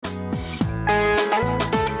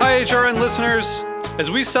HRN listeners.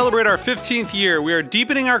 As we celebrate our 15th year, we are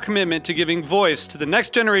deepening our commitment to giving voice to the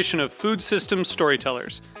next generation of food systems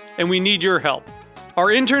storytellers, and we need your help. Our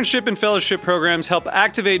internship and fellowship programs help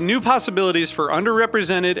activate new possibilities for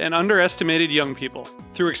underrepresented and underestimated young people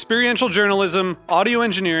through experiential journalism, audio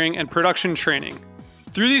engineering, and production training.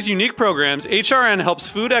 Through these unique programs, HRN helps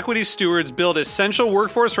food equity stewards build essential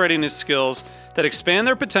workforce readiness skills that expand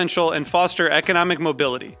their potential and foster economic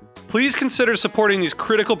mobility. Please consider supporting these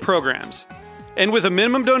critical programs. And with a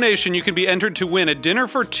minimum donation, you can be entered to win a dinner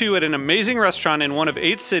for two at an amazing restaurant in one of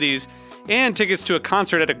 8 cities and tickets to a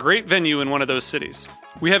concert at a great venue in one of those cities.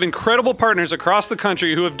 We have incredible partners across the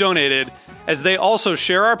country who have donated, as they also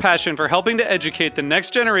share our passion for helping to educate the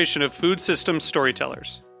next generation of food systems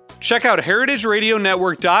storytellers. Check out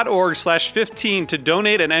heritageradionetwork.org/15 to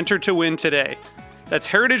donate and enter to win today. That's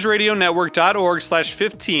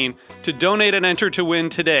heritageradionetwork.org/15 to donate and enter to win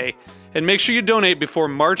today. And make sure you donate before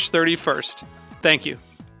March 31st. Thank you.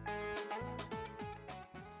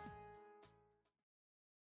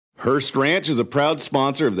 Hearst Ranch is a proud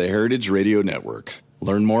sponsor of the Heritage Radio Network.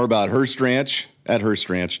 Learn more about Hearst Ranch at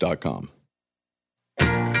HearstRanch.com.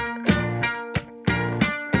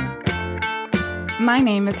 My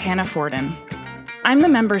name is Hannah Forden. I'm the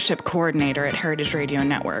membership coordinator at Heritage Radio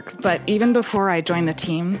Network, but even before I joined the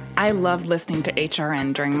team, I loved listening to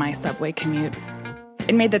HRN during my subway commute.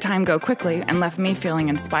 It made the time go quickly and left me feeling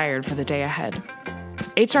inspired for the day ahead.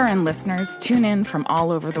 HRN listeners tune in from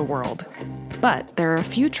all over the world, but there are a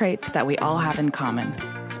few traits that we all have in common,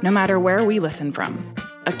 no matter where we listen from.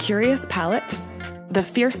 A curious palate, the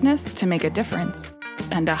fierceness to make a difference,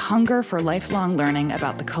 and a hunger for lifelong learning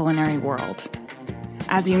about the culinary world.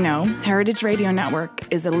 As you know, Heritage Radio Network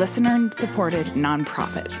is a listener-supported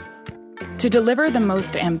nonprofit. To deliver the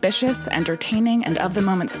most ambitious, entertaining, and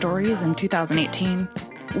of-the-moment stories in 2018,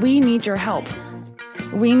 we need your help.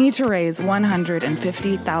 We need to raise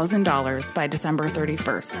 $150,000 by December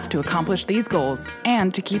 31st to accomplish these goals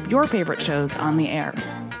and to keep your favorite shows on the air.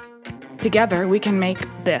 Together, we can make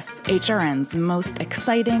this HRN's most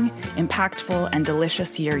exciting, impactful, and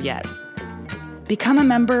delicious year yet. Become a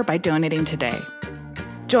member by donating today.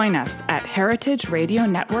 Join us at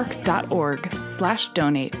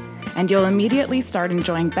heritageradionetwork.org/donate, and you'll immediately start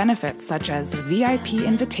enjoying benefits such as VIP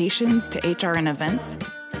invitations to HRN events,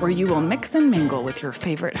 where you will mix and mingle with your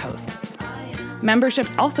favorite hosts.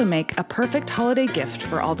 Memberships also make a perfect holiday gift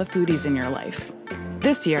for all the foodies in your life.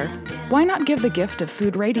 This year, why not give the gift of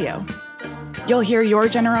food radio? You'll hear your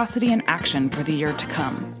generosity in action for the year to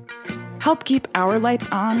come. Help keep our lights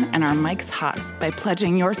on and our mics hot by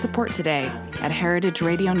pledging your support today at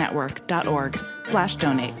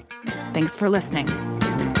heritageradionetwork.org/donate. Thanks for listening.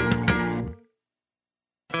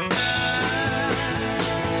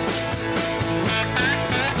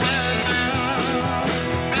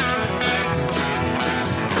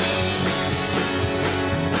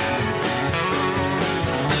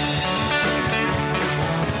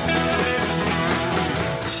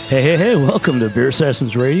 Hey, welcome to Beer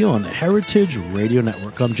Sessions Radio on the Heritage Radio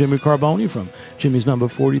Network. I'm Jimmy Carboni from Jimmy's Number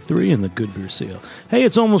 43 and the Good Beer Seal. Hey,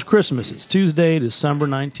 it's almost Christmas. It's Tuesday, December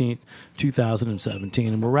 19th,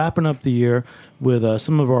 2017, and we're wrapping up the year with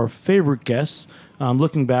some of our favorite guests.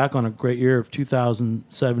 Looking back on a great year of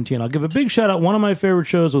 2017. I'll give a big shout out. One of my favorite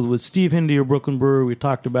shows was with Steve Hindy of Brooklyn Brewery. We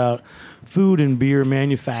talked about food and beer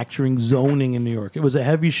manufacturing zoning in New York. It was a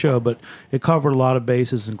heavy show, but it covered a lot of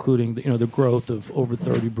bases, including the growth of over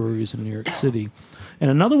 30 breweries in New York City.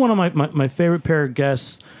 And another one of my favorite pair of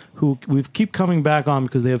guests who we keep coming back on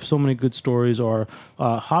because they have so many good stories are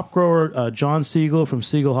hop grower John Segal from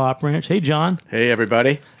Segal Hop Ranch. Hey, John. Hey,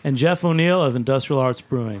 everybody. And Jeff O'Neill of Industrial Arts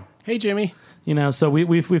Brewing. Hey, Jimmy. So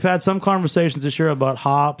we've had some conversations this year about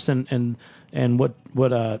hops and what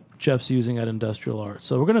Jeff's using at Industrial Arts.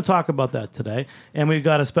 So we're going to talk about that today. And we've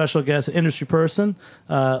got a special guest, industry person,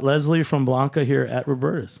 Leslie from Blanca here at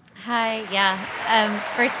Roberta's. Hi, yeah.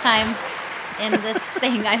 First time in this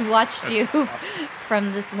thing. I've watched you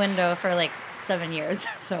from this window for like 7 years.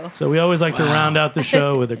 So we always like to round out the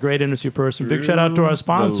show with a great industry person. Big shout out to our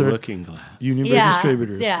sponsor, Looking Glass. Union Beer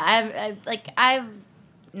Distributors. Yeah, I've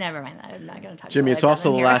never mind that. I'm not going to talk Jimmy, about it's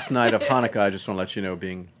also the last night of Hanukkah. I just want to let you know,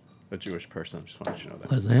 being a Jewish person, I just want to let you know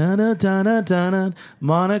that.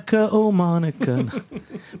 Monica, oh Monica.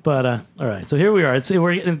 But, all right, so here we are.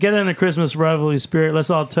 We're getting in the Christmas revelry spirit. Let's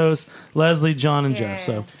all toast Leslie, John, and Jeff.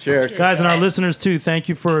 So, cheers. Guys, and our listeners, too, thank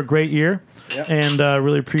you for a great year. Yep. And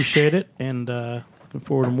really appreciate it. And looking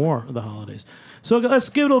forward to more of the holidays. So let's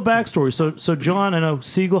give a little backstory. So John, I know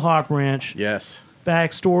Segal Hop Ranch. Yes.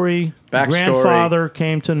 Backstory. Grandfather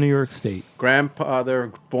came to New York State.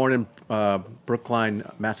 Grandfather, born in Brookline,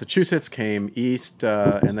 Massachusetts, came east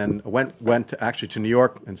and then went actually to New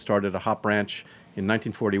York and started a hop ranch in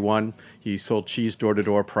 1941. He sold cheese door to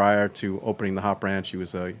door prior to opening the hop ranch. He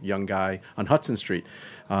was a young guy on Hudson Street.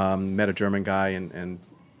 Met a German guy, and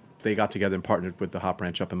they got together and partnered with the hop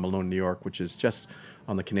ranch up in Malone, New York, which is just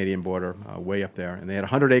on the Canadian border, way up there. And they had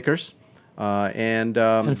 100 acres. And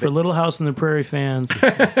for Little House on the Prairie fans,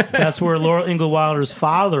 that's where Laura Ingalls Wilder's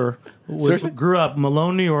father grew up,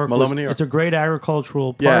 Malone, New York. Malone, New York. It's a great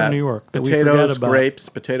agricultural part of New York that potatoes, we forget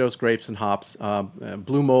about. Potatoes, grapes, and hops.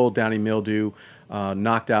 Blue mold, downy mildew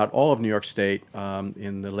knocked out all of New York State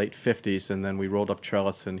in the late 50s, and then we rolled up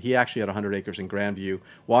trellis. And he actually had 100 acres in Grandview,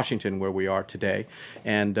 Washington, where we are today.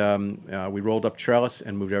 And we rolled up trellis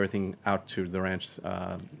and moved everything out to the ranch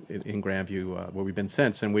in Grandview, where we've been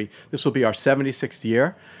since. And this will be our 76th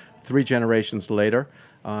year, 3 generations later.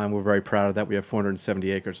 And we're very proud of that. We have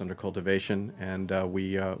 470 acres under cultivation, and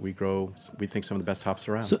we grow, we think, some of the best hops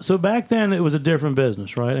around. So back then, it was a different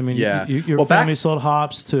business, right? I mean, your family sold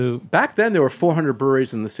hops to... Back then, there were 400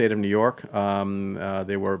 breweries in the state of New York.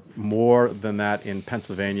 There were more than that in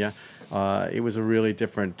Pennsylvania. It was a really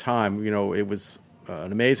different time. You know, it was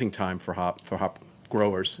an amazing time for hop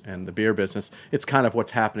growers and the beer business. It's kind of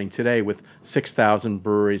what's happening today with 6,000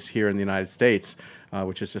 breweries here in the United States.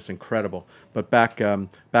 Which is just incredible. But back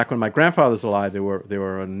when my grandfather was alive, there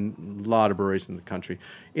were a lot of breweries in the country.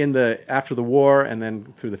 After the war and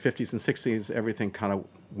then through the 50s and 60s, everything kind of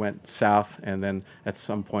went south. And then at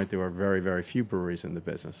some point, there were very, very few breweries in the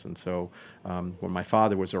business. And so when my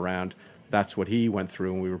father was around, that's what he went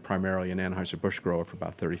through, and we were primarily an Anheuser-Busch grower for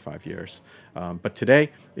about 35 years. But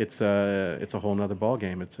today, it's a whole nother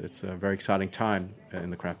ballgame. It's a very exciting time in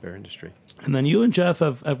the craft beer industry. And then you and Jeff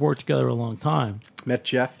have worked together a long time. Met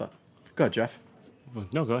Jeff. Go ahead, Jeff.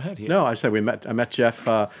 No, go ahead. Yeah. No, I said I met Jeff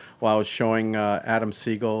while I was showing Adam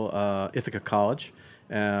Segal Ithaca College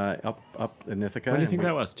up in Ithaca. When do you think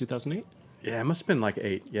that was? 2008? Yeah, it must have been like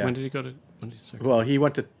 8. Yeah. When did he start? Well, he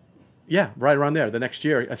went to... Yeah, right around there. The next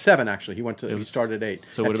year, 7 actually. He started at 8.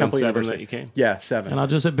 So it would have been 7 that you came? Yeah, 7. And I'll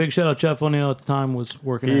just say big shout out. Jeff O'Neill at the time was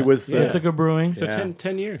working at Ithaca Brewing. So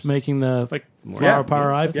 10 years. Making the Flower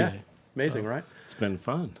Power IPA. Yeah, amazing, right? It's been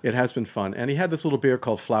fun. It has been fun. And he had this little beer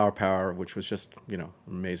called Flower Power, which was just,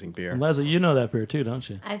 amazing beer. And Leslie, you know that beer too, don't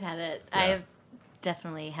you? I've had it. Yeah. I've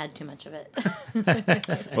definitely had too much of it.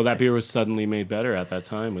 Well, that beer was suddenly made better at that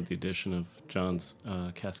time with the addition of John's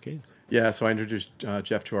Cascades. Yeah, so I introduced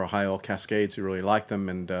Jeff to our high oil Cascades. He really liked them,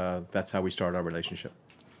 and that's how we started our relationship.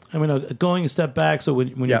 I mean, going a step back, so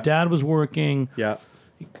when your dad was working,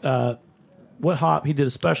 what hop? He did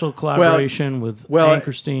a special collaboration with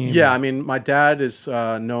Anchorstein. Yeah, I mean, my dad is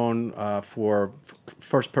known for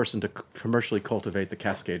first person to commercially cultivate the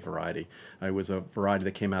Cascade variety. It was a variety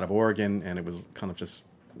that came out of Oregon, and it was kind of just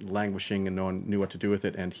languishing, and no one knew what to do with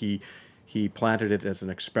it. And he planted it as an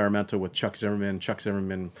experimental with Chuck Zimmerman. Chuck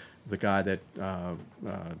Zimmerman, the guy that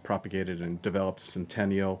propagated and developed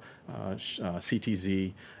Centennial,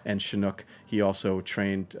 CTZ, and Chinook. He also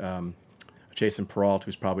trained Jason Peralt,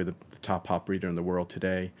 who's probably the top hop breeder in the world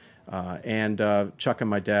today. And Chuck and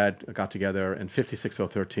my dad got together, and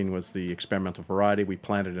 56013 was the experimental variety. We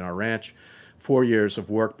planted in our ranch. 4 years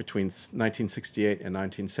of work between 1968 and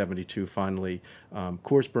 1972. Finally,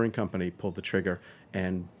 Coors Brewing Company pulled the trigger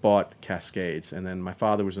and bought Cascades. And then my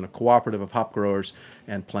father was in a cooperative of hop growers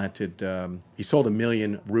and planted, he sold 1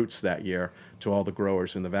 million roots that year to all the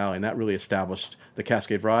growers in the valley. And that really established the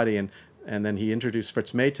Cascade variety. And then he introduced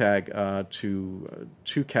Fritz Maytag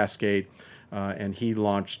to Cascade, and he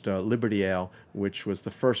launched Liberty Ale, which was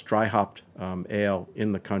the first dry hopped ale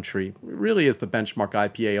in the country. It really is the benchmark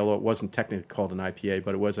IPA, although it wasn't technically called an IPA,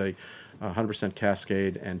 but it was a 100%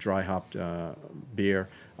 Cascade and dry hopped beer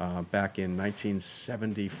back in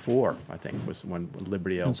 1974, I think, was when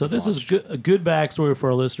Liberty Ale. And so this launched. is a good backstory for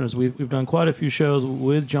our listeners. We've done quite a few shows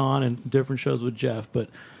with John and different shows with Jeff, but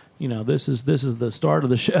this is the start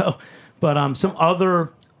of the show. But some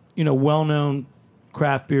other well-known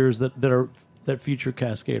craft beers that feature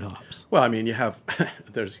Cascade hops. Well, I mean, you have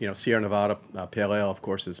there's Sierra Nevada Pale Ale, of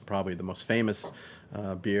course, is probably the most famous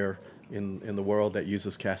beer in the world that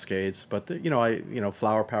uses Cascades. But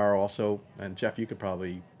Flower Power also, and Jeff, you could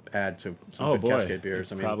probably add to some good Cascade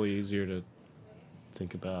beers. It's probably easier to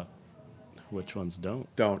think about which ones don't.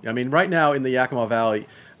 I mean, right now in the Yakima Valley,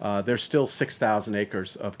 there's still 6,000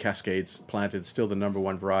 acres of Cascades planted. It's still the number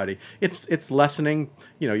one variety. It's lessening.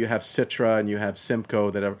 You know, you have Citra and you have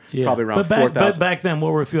Simcoe that are probably around 4,000. But back then,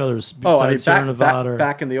 what were a few others besides Sierra Nevada?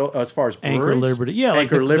 Back in the as far as breweries, Anchor Liberty, yeah, like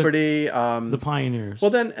Anchor Liberty, the pioneers.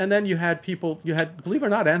 Well, then you had believe it or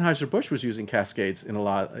not, Anheuser-Busch was using Cascades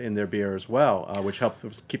in their beer as well, which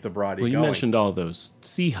helped keep the variety going. You mentioned all those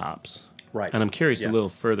C hops, right? And I'm curious a little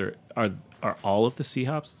further. Are all of the C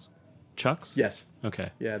hops Chucks? Yes.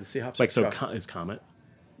 Okay. Yeah, the C hops. Like so, is Comet?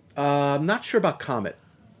 I'm not sure about Comet,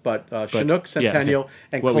 but Chinook, Centennial,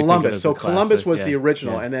 and what Columbus. So Columbus was the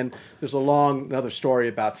original, yeah. and then there's another story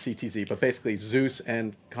about CTZ. But basically, Zeus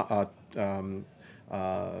and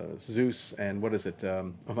what is it?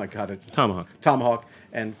 Oh my God, it's Tomahawk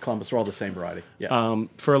and Columbus are all the same variety. Yeah.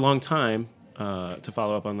 For a long time, to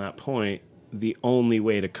follow up on that point, the only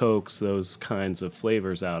way to coax those kinds of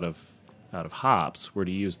flavors out of hops were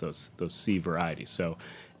to use those C varieties. So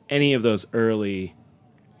any of those early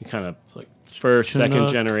kind of like first, Chinook. second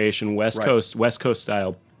generation West Coast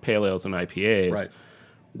style pale ales and IPAs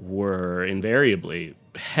were invariably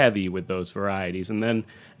heavy with those varieties. And then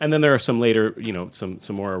there are some later, some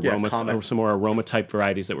more aroma type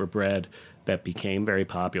varieties that were bred that became very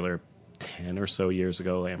popular 10 or so years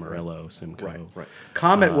ago. Amarillo, Simcoe. Right.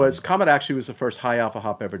 Comet actually was the first high alpha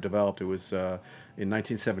hop ever developed. It was in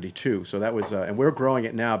 1972. So that was, and we're growing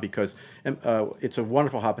it now because it's a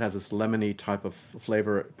wonderful hop. It has this lemony type of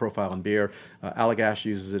flavor profile in beer. Allagash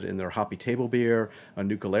uses it in their hoppy table beer.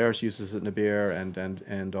 New Glarus uses it in a beer,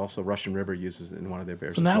 and also Russian River uses it in one of their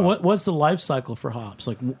beers. So now, what's the life cycle for hops?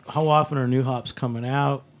 Like, how often are new hops coming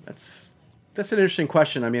out? That's an interesting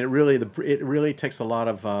question. I mean, it really takes a lot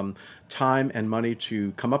of time and money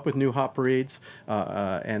to come up with new hop breeds,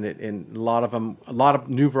 and a lot of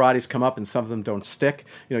new varieties come up, and some of them don't stick.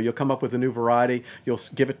 You'll come up with a new variety, you'll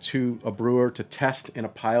give it to a brewer to test in a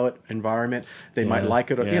pilot environment. They might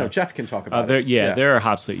like it. Or, Jeff can talk about it. There are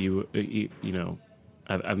hops that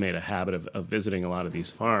I've made a habit of visiting a lot of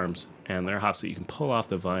these farms, and there are hops that you can pull off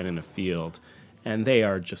the vine in a field, and they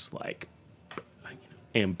are just like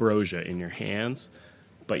ambrosia in your hands,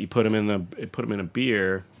 but you put them in a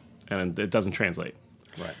beer, and it doesn't translate.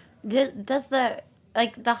 Right. Does the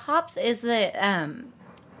hops, is the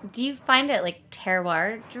do you find it like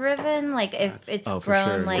terroir driven? Like if it's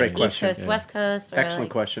grown like Great East question. Coast, West Coast? Or Excellent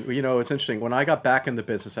question. Well, it's interesting. When I got back in the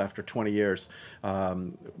business after 20 years,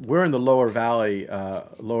 we're in the lower valley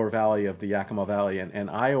of the Yakima Valley, and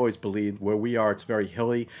I always believed where we are, it's very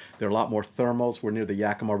hilly. There are a lot more thermals. We're near the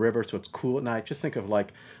Yakima River, so it's cool at night. Just think of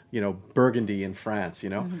Burgundy in France,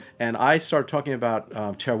 Mm-hmm. And I started talking about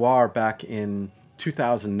terroir back in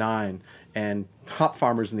 2009. And hop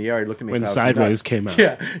farmers in the area looked at me when Sideways came out.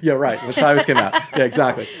 Yeah, right. When Sideways came out. Yeah,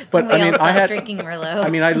 exactly. But I had drinking Merlot.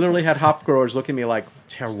 I literally had hop growers look at me like,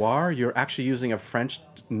 terroir? You're actually using a French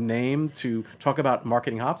name to talk about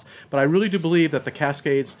marketing hops? But I really do believe that the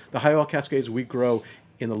Cascades, the high oil Cascades we grow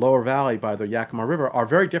in the lower valley by the Yakima River are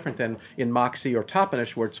very different than in Moxie or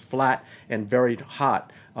Toppenish, where it's flat and very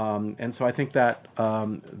hot. And so I think that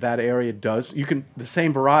that area does. The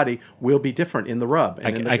same variety will be different in the rub.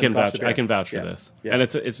 And I can vouch for this. Yeah. And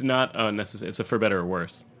it's not necessary. It's a for better or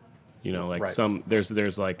worse. Some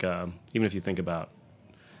there's like even if you think about.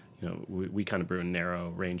 We kind of brew a narrow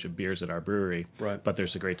range of beers at our brewery, right. But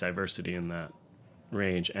there's a great diversity in that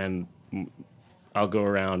range. And I'll go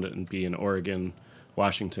around and be in Oregon,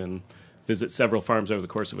 Washington, visit several farms over the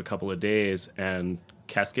course of a couple of days, and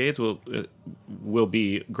Cascades will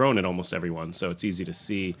be grown at almost every one, so it's easy to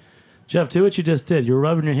see. Jeff, do what you just did. You're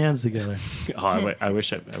rubbing your hands together. I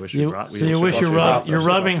wish we brought. So you wish you're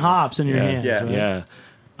rubbing hops in your hands. Yeah, right? Yeah.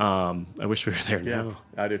 I wish we were there now.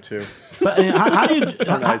 Yeah, I do too. But how do you,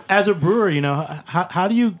 so nice. As a brewer,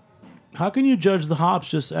 how can you judge the hops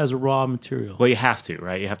just as a raw material? Well, you have to,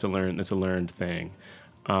 right? You have to learn. It's a learned thing.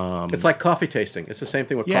 It's like coffee tasting. It's the same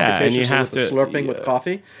thing with coffee and tasting. you have with the slurping with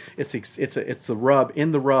coffee. It's the rub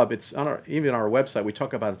in the rub. It's on even our website. We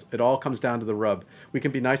talk about it. It all comes down to the rub. We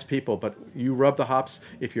can be nice people, but you rub the hops.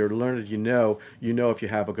 If you're learned, you know if you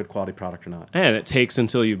have a good quality product or not. And it takes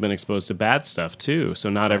until you've been exposed to bad stuff too. So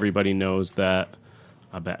not everybody knows that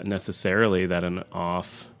necessarily that an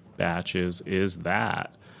off batch is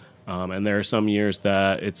that. And there are some years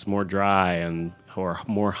that it's more dry or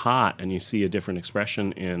more hot, and you see a different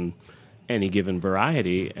expression in any given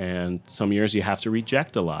variety. And some years you have to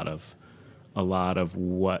reject a lot of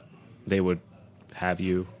what they would have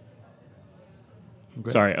you.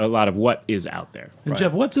 Great. Sorry, a lot of what is out there. And right.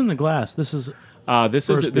 Jeff, what's in the glass? This is This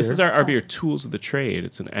is our beer, Tools of the Trade.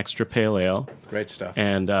 It's an extra pale ale. Great stuff.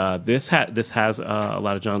 And this has a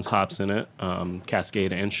lot of John's hops in it,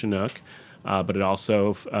 Cascade and Chinook, but it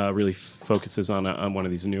also really focuses on one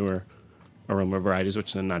of these newer aroma varieties,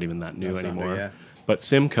 which are not even that new anymore. Yeah. But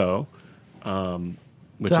Simcoe.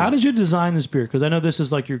 So how did you design this beer? Because I know this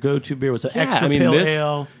is like your go-to beer. It's an extra pale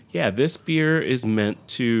ale. Yeah, this beer is meant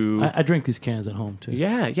to... I drink these cans at home, too.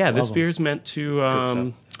 Yeah. This beer is meant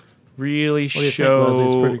to really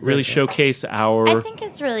showcase our... I think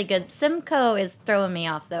it's really good. Simcoe is throwing me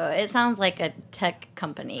off, though. It sounds like a tech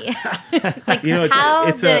company. How did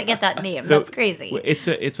it get that name? That's crazy.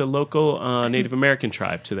 It's a local Native American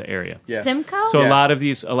tribe to the area. Yeah. Simcoe? So a lot of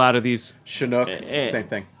these Chinook, same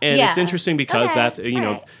thing. And Yeah. it's interesting because Okay. that's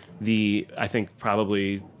Right. I think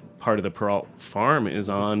probably part of the Peralt farm is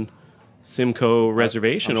on Simcoe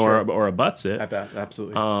Reservation sure. or abuts it. I bet,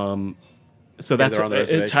 absolutely. So that's they're on the it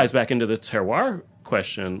reservation. ties back into the terroir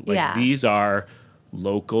question. Like Yeah. these are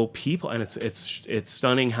local people, and it's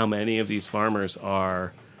stunning how many of these farmers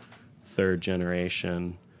are third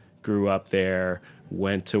generation, grew up there,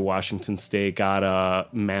 went to Washington State, got a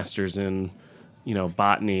master's in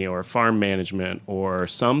botany or farm management or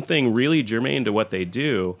something really germane to what they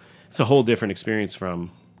do. It's a whole different experience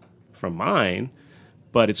from mine.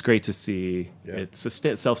 But it's great to see it's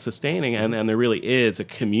self-sustaining, and there really is a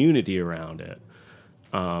community around it.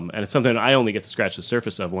 And it's something I only get to scratch the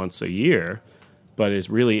surface of once a year, but it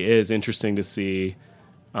really is interesting to see.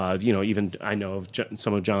 Even I know of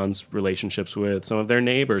some of John's relationships with some of their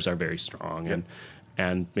neighbors are very strong,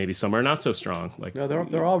 and maybe some are not so strong. Like No,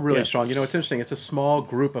 they're all really strong. It's interesting. It's a small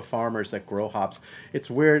group of farmers that grow hops. It's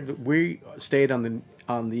weird. We stayed on the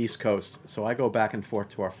East Coast, so I go back and forth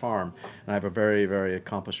to our farm, and I have a very, very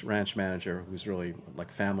accomplished ranch manager who's really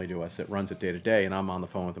like family to us that runs it day to day, and I'm on the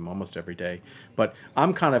phone with him almost every day. But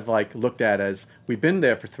I'm kind of like looked at as, we've been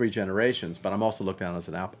there for 3 generations, but I'm also looked at as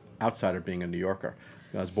an outsider being a New Yorker.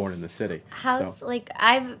 I was born in the city.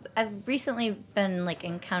 I've recently been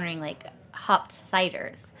encountering hopped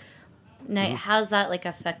ciders. Now, how's that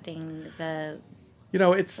affecting the?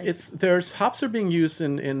 There's hops are being used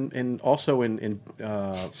in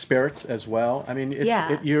spirits as well. I mean,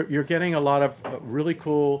 you're getting a lot of really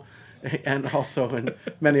cool, and also in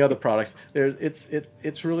many other products.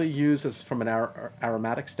 It's really used as from an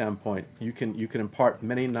aromatic standpoint. You can impart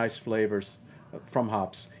many nice flavors from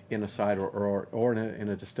hops in a cider or in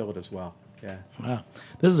a distillate as well. Yeah. Wow.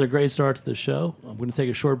 This is a great start to the show. I'm going to take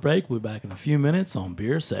a short break. We'll be back in a few minutes on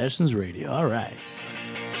Beer Sessions Radio. All right.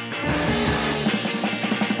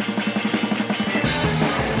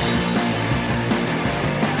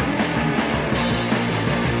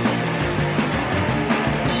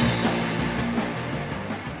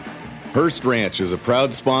 Hearst Ranch is a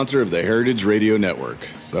proud sponsor of the Heritage Radio Network.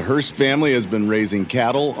 The Hearst family has been raising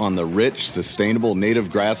cattle on the rich, sustainable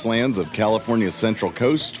native grasslands of California's Central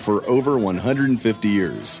Coast for over 150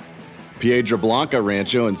 years. Piedra Blanca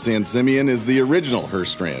Rancho in San Simeon is the original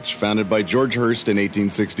Hearst Ranch, founded by George Hearst in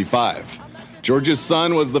 1865. George's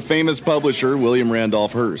son was the famous publisher William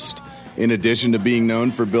Randolph Hearst. In addition to being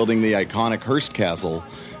known for building the iconic Hearst Castle,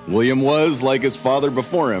 William was, like his father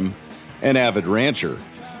before him, an avid rancher.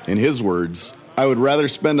 In his words, "I would rather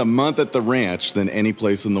spend a month at the ranch than any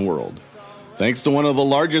place in the world." Thanks to one of the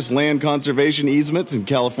largest land conservation easements in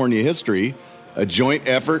California history, a joint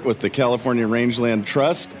effort with the California Rangeland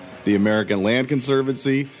Trust, the American Land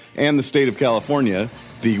Conservancy, and the state of California,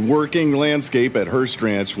 the working landscape at Hearst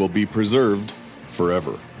Ranch will be preserved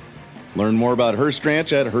forever. Learn more about Hearst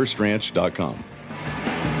Ranch at HearstRanch.com.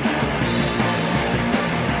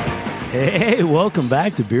 Hey, welcome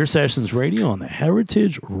back to Beer Sessions Radio on the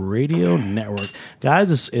Heritage Radio Network.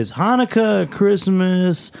 Guys, it's Hanukkah,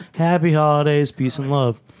 Christmas, happy holidays, peace and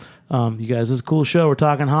love. You guys, this is a cool show. We're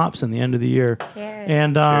talking hops in the end of the year. Cheers.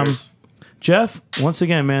 And Cheers. Jeff, once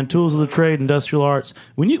again, man, tools of the trade, industrial arts.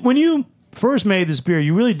 When you first made this beer,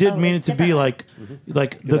 you really did mean it it's to be different.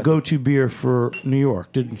 like the go-to beer for New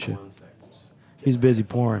York, didn't you? He's busy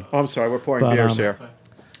pouring. Oh, I'm sorry, we're pouring But, beers here.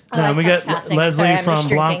 No, we got fantastic. Leslie Sorry, I'm from just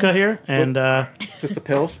Blanca drinking. here, and Is this the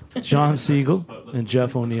pills? John Segal and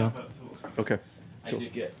Jeff O'Neill. Okay.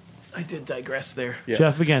 I did digress there. Yeah.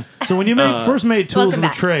 Jeff again. So when you first made Tools Welcome of the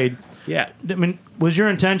back. Trade, Yeah. I mean, was your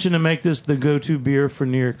intention to make this the go-to beer for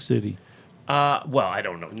New York City? Well, I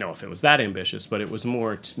don't know if it was that ambitious, but it was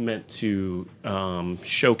more meant to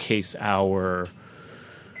showcase the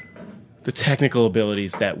technical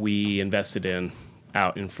abilities that we invested in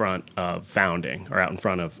out in front of founding or out in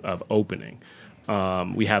front of opening.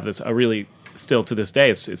 We have this still to this day.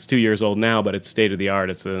 It's 2 years old now, but it's state of the art.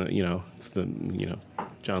 It's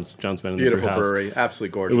John's been in the brew Beautiful house. brewery,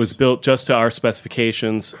 absolutely gorgeous. It was built just to our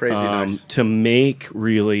specifications. Crazy nice. To make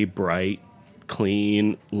really bright,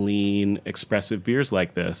 clean, lean, expressive beers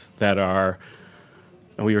like this that are,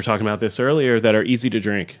 and we were talking about this earlier, that are easy to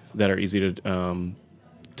drink, that are easy to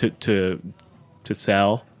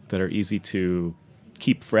sell, that are easy to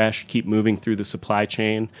keep fresh, keep moving through the supply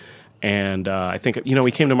chain. And I think,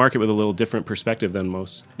 we came to market with a little different perspective than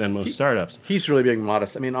most startups. He's really being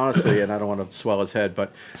modest. I mean, honestly, and I don't want to swell his head,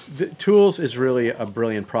 but Tools is really a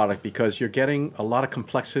brilliant product because you're getting a lot of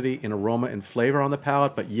complexity in aroma and flavor on the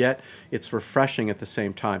palate, but yet it's refreshing at the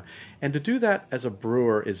same time. And to do that as a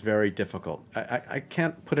brewer is very difficult. I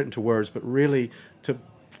can't put it into words, but really to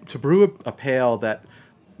brew a pale that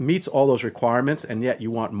meets all those requirements and yet you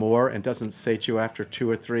want more and doesn't sate you after 2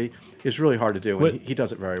 or 3 is really hard to do, and he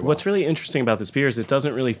does it very well. What's really interesting about this beer is it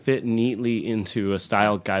doesn't really fit neatly into a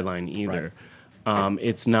style guideline either. Right.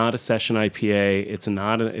 It's not a session IPA.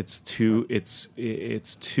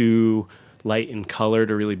 It's too light in color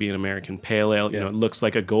to really be an American pale ale. Yeah. It looks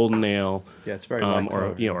like a golden ale. Yeah, it's very light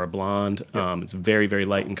color. Or a blonde. Yeah. It's very, very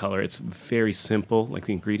light in color. It's very simple. Like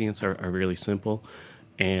the ingredients are really simple.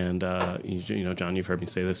 And John, you've heard me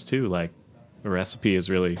say this too. Like, a recipe is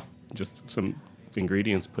really just some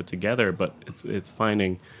ingredients put together, but it's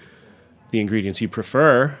finding the ingredients you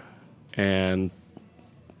prefer. And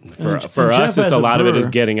for us, it's a lot of it is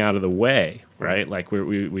getting out of the way, right? Like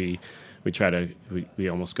we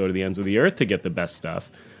almost go to the ends of the earth to get the best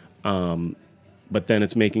stuff. But then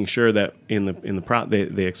it's making sure that in the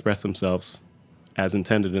they express themselves as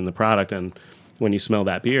intended in the product. And when you smell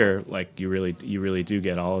that beer, like you really do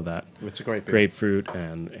get all of that. It's a great beer. Grapefruit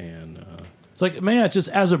and it's like, man, just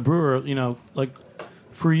as a brewer, like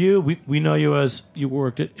for you, we know you as you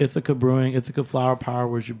worked at Ithaca Brewing. Ithaca Flower Power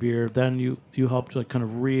was your beer. Then you helped like kind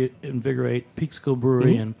of reinvigorate Peekskill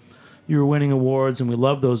Brewery, and you were winning awards, and we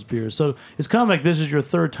love those beers. So it's kind of like this is your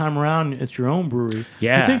third time around. It's your own brewery.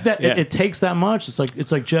 Yeah, you think that it takes that much? It's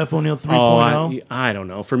like Jeff O'Neill 3.0. I don't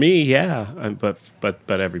know. For me, yeah, but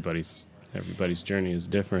everybody's journey is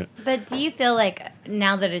different. But do you feel like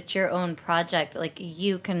now that it's your own project, like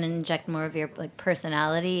you can inject more of your like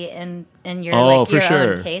personality and your own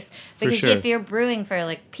taste? Because if you're brewing for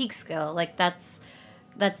like Peekskill, like that's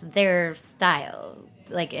their style,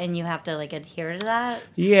 like, and you have to like adhere to that.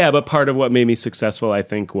 Yeah, but part of what made me successful, I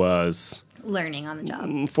think, was learning on the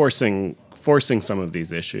job, forcing some of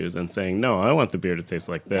these issues and saying, no, I want the beer to taste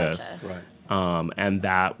like this. Gotcha. Right. And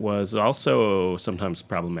that was also sometimes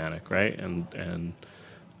problematic, right? And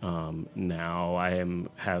now I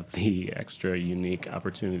have the extra unique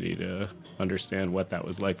opportunity to understand what that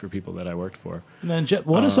was like for people that I worked for. And then, Jeff,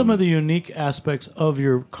 what are some of the unique aspects of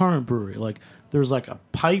your current brewery? Like, there's like a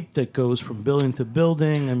pipe that goes from building to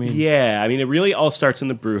building. It really all starts in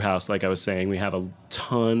the brew house. Like I was saying, we have a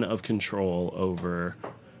ton of control over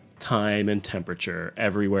time and temperature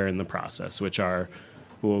everywhere in the process, which are,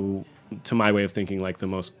 well, to my way of thinking, like the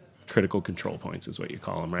most critical control points is what you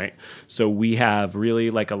call them, right? So we have really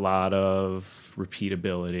like a lot of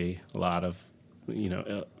repeatability, a lot of,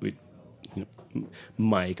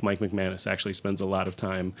 Mike McManus actually spends a lot of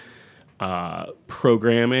time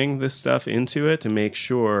programming this stuff into it to make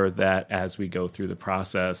sure that as we go through the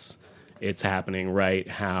process, it's happening right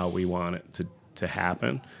how we want it to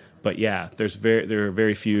happen. But yeah, there are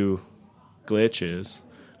very few glitches.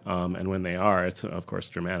 And when they are, it's of course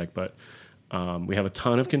dramatic, but we have a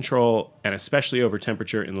ton of control, and especially over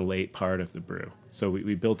temperature in the late part of the brew. So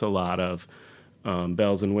we built a lot of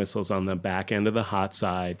bells and whistles on the back end of the hot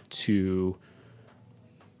side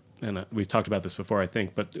and we've talked about this before, I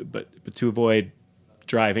think, but to avoid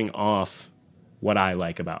driving off what I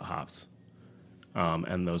like about hops.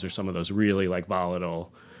 And those are some of those really like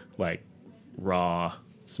volatile, like raw,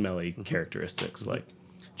 smelly characteristics, like.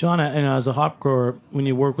 John, and as a hop grower, when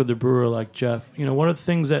you work with a brewer like Jeff, what are the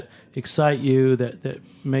things that excite you, that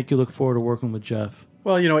make you look forward to working with Jeff?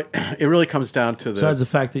 Well, it really comes down to besides the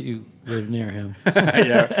fact that you live near him.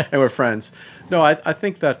 Yeah, and we're friends. No, I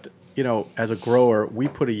think that, as a grower, we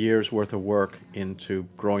put a year's worth of work into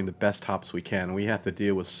growing the best hops we can. We have to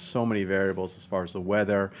deal with so many variables as far as the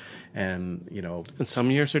weather and, And some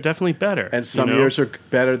years are definitely better. And some years are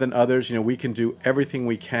better than others. We can do everything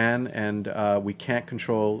we can, and we can't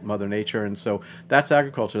control Mother Nature. And so that's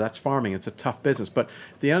agriculture, that's farming. It's a tough business. But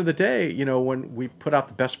at the end of the day, when we put out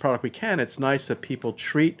the best product we can, it's nice that people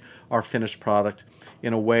treat our finished product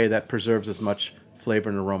in a way that preserves as much flavor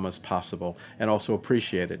and aroma as possible, and also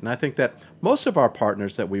appreciate it. And I think that most of our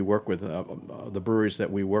partners that we work with, the breweries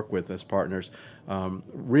that we work with as partners,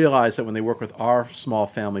 realize that when they work with our small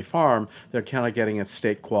family farm, they're kind of getting a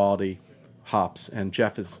state quality hops, and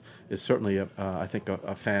Jeff is certainly, I think,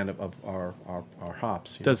 a fan of our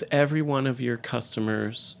hops. Does every one of your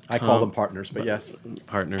customers... I call them partners, but yes.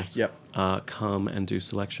 Partners. Yep. Come and do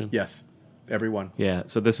selection? Yes. Everyone. Yeah.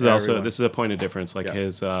 So this is this is a point of difference. Like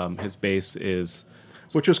his base is...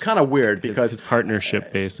 Which was kind of weird because... His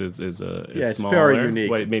partnership base is smaller. It's very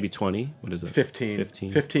unique. Maybe 20? What is it?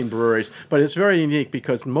 15 breweries. But it's very unique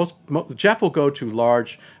because Jeff will go to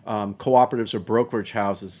large cooperatives or brokerage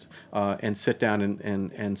houses and sit down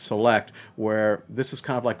and select, where this is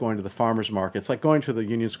kind of like going to the farmer's market. It's like going to the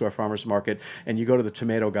Union Square farmer's market, and you go to the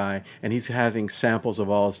tomato guy, and he's having samples of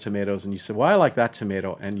all his tomatoes, and you say, well, I like that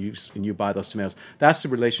tomato, and you buy those tomatoes. That's the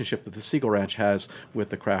relationship that the Segal Ranch has with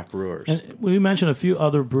the craft brewers. And we mentioned a few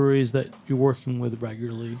other breweries that you're working with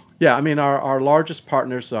regularly. Yeah, I mean, our largest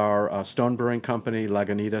partners are Stone Brewing Company,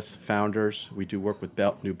 Lagunitas, Founders. We do work with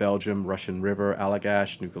New Belgium, Russian River,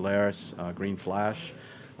 Allagash, New Glarus, Green Flash.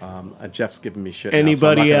 Jeff's giving me shit.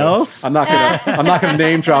 Anybody else? I'm not gonna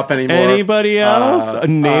name drop anymore. Anybody else?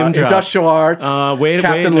 Name drop. Industrial Arts.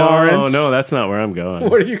 Captain Lawrence. No, that's not where I'm going.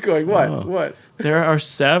 Where are you going? What? Oh. What? There are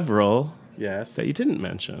several. Yes. That you didn't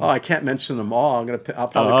mention. Oh, I can't mention them all. I'll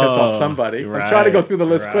probably piss off somebody. Right, I'm trying to go through the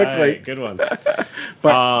list quickly. Good one.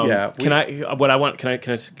 But yeah, can I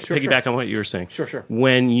piggyback on what you were saying? Sure.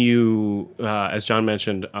 When you, as John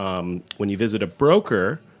mentioned, when you visit a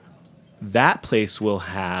broker, that place will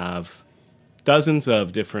have dozens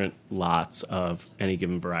of different lots of any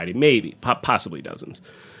given variety, maybe possibly dozens.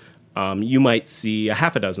 You might see a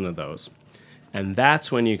half a dozen of those, and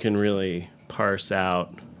that's when you can really parse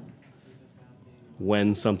out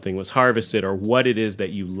when something was harvested or what it is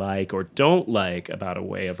that you like or don't like about a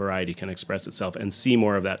way a variety can express itself, and see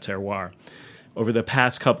more of that terroir. Over the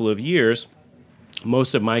past couple of years,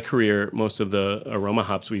 most of my career, most of the aroma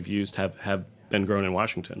hops we've used have been grown in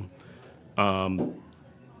Washington.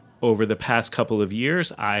 Over the past couple of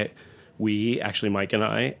years, we actually, Mike and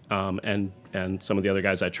I, and some of the other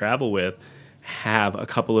guys I travel with, have a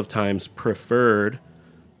couple of times preferred.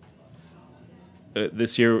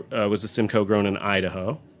 This year was a Simcoe grown in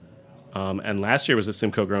Idaho, and last year was a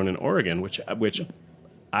Simcoe grown in Oregon, which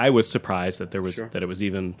I was surprised that there was that it was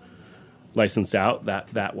even licensed out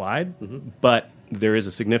that wide. Mm-hmm. But there is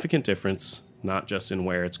a significant difference, not just in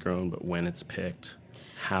where it's grown, but when it's picked,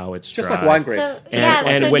 how it's just dried. like wine grapes.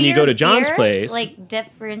 And when you go to John's place, like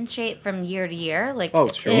differentiate from year to year, like oh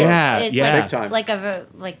sure, it's big time, like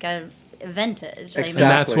a vintage. Exactly.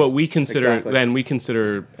 And that's what we consider. Exactly. Then we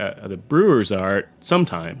consider the brewer's art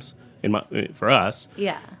sometimes, for us,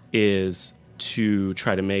 is to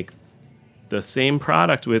try to make the same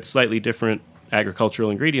product with slightly different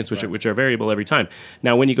agricultural ingredients, which are variable every time.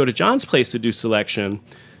 Now, when you go to John's place to do selection,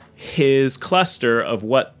 his cluster of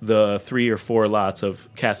what the 3 or 4 lots of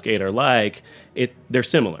Cascade are like, they're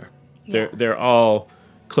similar. Yeah. They're all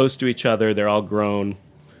close to each other. They're all grown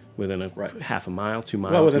within half a mile, 2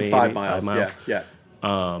 miles, within maybe 5 miles. 5 miles. Yeah.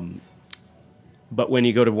 But when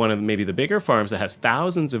you go to one of maybe the bigger farms that has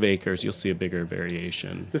thousands of acres, you'll see a bigger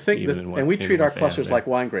variation. And we treat our clusters like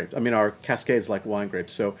wine grapes. I mean, our Cascades like wine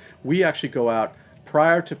grapes. So we actually go out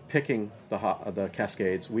prior to picking the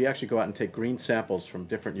Cascades. We actually go out and take green samples from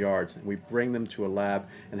different yards, and we bring them to a lab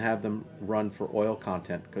and have them run for oil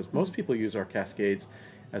content. Because most people use our Cascades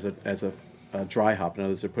as a dry hop. In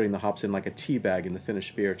other words, they're putting the hops in like a tea bag in the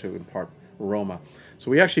finished beer to impart aroma. So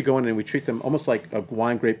we actually go in and we treat them almost like a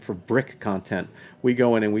wine grape for brick content. We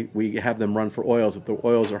go in and we have them run for oils. If the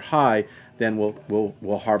oils are high, then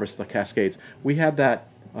we'll harvest the Cascades. We have that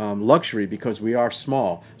luxury because we are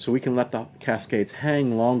small, so we can let the Cascades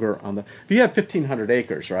hang longer on the. If you have 1,500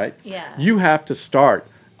 acres, right? Yeah. You have to start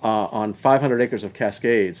on 500 acres of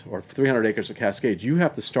Cascades or 300 acres of Cascades. You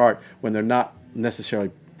have to start when they're not necessarily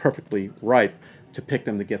perfectly ripe to pick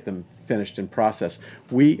them to get them finished and processed.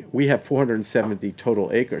 We have 470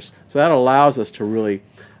 total acres, so that allows us to really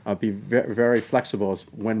be very flexible as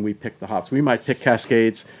when we pick the hops. We might pick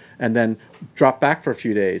Cascades and then drop back for a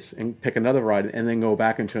few days and pick another variety, and then go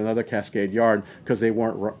back into another Cascade yard because they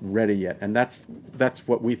weren't ready yet. And that's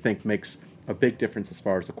what we think makes a big difference as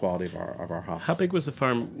far as the quality of our hops. How big was the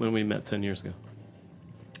farm when we met 10 years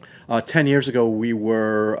ago? 10 years ago, we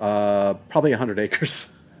were probably 100 acres.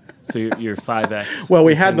 So you're 5x. Well,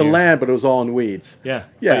 we had the land, but it was all in weeds. Yeah.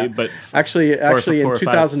 But actually, in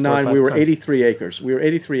 2009, we were 83 acres. We were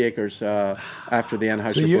 83 acres after the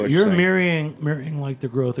Anheuser-Busch. So you're mirroring like the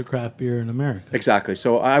growth of craft beer in America. Exactly.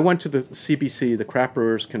 So I went to the CBC, the Craft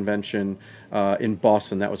Brewers Convention in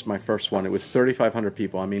Boston. That was my first one. It was 3,500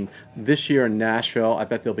 people. I mean, this year in Nashville, I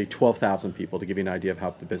bet there'll be 12,000 people, to give you an idea of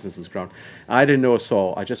how the business has grown. I didn't know a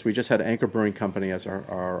soul. We just had Anchor Brewing Company as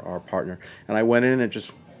our partner, and I went in and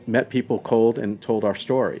just met people cold and told our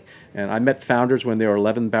story. And I met founders when they were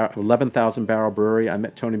 11,000 barrel brewery. I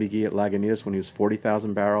met Tony McGee at Lagunitas when he was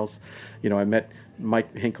 40,000 barrels. I met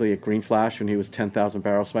Mike Hinckley at Green Flash when he was 10,000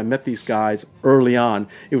 barrels. So I met these guys early on.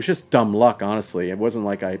 It was just dumb luck, honestly. It wasn't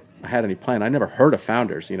like I had any plan. I never heard of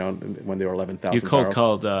founders, when they were 11,000 barrels. You cold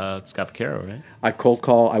called Scott Vaccaro, right? I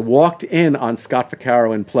walked in on Scott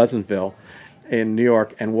Vaccaro in Pleasantville in New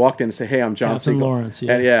York and walked in and said, "Hey, I'm John Segal." Lawrence,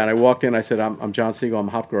 And I walked in. I said, "I'm John Segal. I'm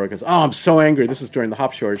a hop grower." He goes, "Oh, I'm so angry. This is during the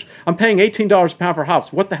hop shortage. I'm paying $18 a pound for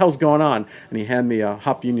hops. What the hell's going on?" And he handed me a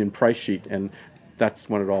Hop Union price sheet, and that's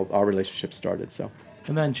when our relationship started. So.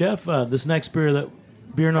 And then Jeff, this next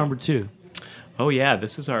beer number 2. Oh yeah,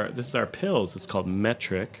 this is our Pils. It's called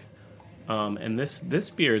Metric, and this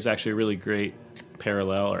beer is actually a really great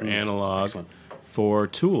parallel or analog for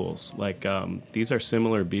Tools. Like these are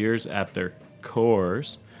similar beers at their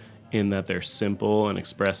cores, in that they're simple and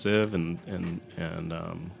expressive and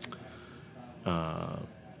I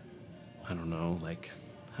don't know, like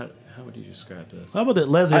how would you describe this? How about that,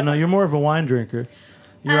 Leslie? I know you're more of a wine drinker.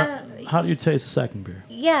 How do you taste the second beer?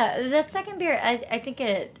 Yeah, the second beer, I think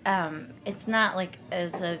it's not like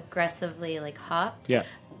as aggressively like hopped. Yeah.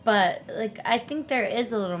 But like I think there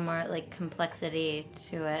is a little more like complexity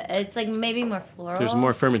to it. It's like maybe more floral. There's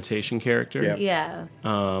more fermentation character. Yeah.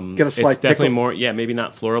 Get a slight it's definitely pickle. more. Yeah, maybe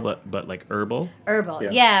not floral, but like herbal.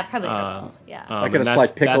 Herbal. Yeah, probably herbal. Yeah. I get a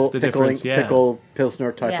slight pickle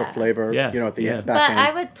Pilsner type of flavor. Yeah. At the back but end.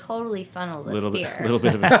 I would totally funnel this beer. A little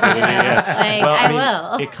bit of acidity. Yeah. Like, I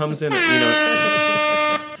will. It comes in.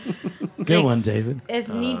 Good one, David. If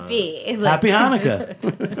need be. Happy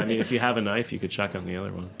Hanukkah. I mean, if you have a knife, you could chuck on the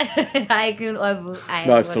other one. No,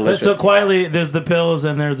 it's delicious. So quietly, there's the Pils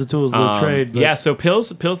and there's the Tools of the trade. Yeah, so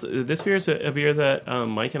Pils. This beer is a beer that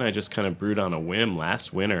Mike and I just kind of brewed on a whim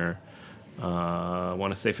last winter. I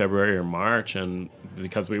want to say February or March, and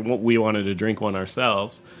because we wanted to drink one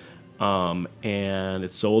ourselves, and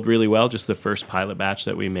it sold really well. Just the first pilot batch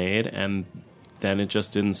that we made, and then it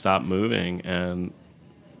just didn't stop moving, and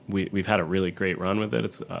we've had a really great run with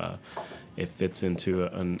it. It fits into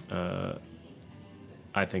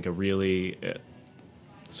I think a really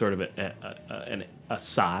sort of a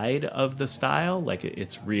side of the style. Like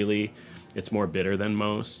it's more bitter than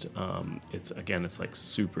most. It's like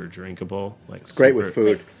super drinkable. Like it's great with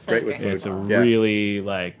food. It's a really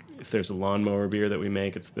like, if there's a lawnmower beer that we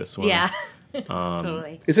make, it's this one. Yeah.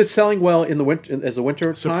 Totally. Is it selling well in the winter as a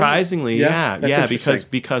winter? Surprisingly, time? yeah, because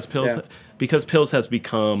Pils has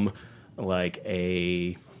become like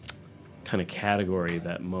a kind of category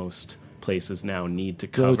that most places now need to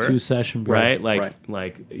cover. Go-to session beer. Right? Like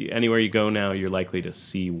anywhere you go now, you're likely to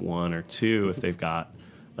see one or two if they've got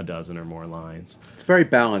a dozen or more lines. It's very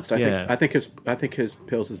balanced. I think his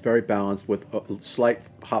Pils is very balanced with a slight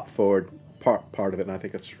hop forward part of it, and I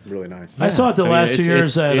think it's really nice. I saw it the last 2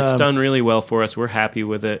 years. It's done really well for us. We're happy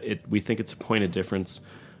with it. We think it's a point of difference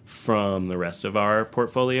from the rest of our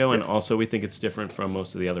portfolio, and also we think it's different from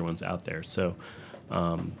most of the other ones out there. So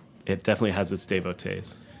it definitely has its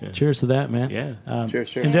devotees. Yeah. Cheers to that, man. Yeah.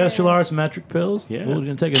 Cheers. Industrial Arts Metric Pils. Yeah. We're going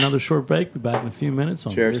to take another short break. Be back in a few minutes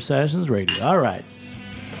on Beer Sessions Radio. All right.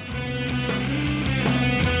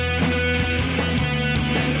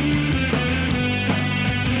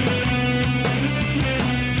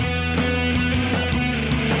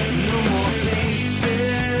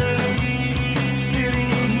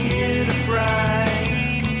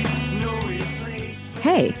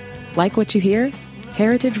 Hey, like what you hear?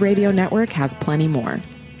 Heritage Radio Network has plenty more.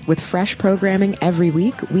 With fresh programming every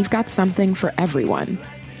week, we've got something for everyone.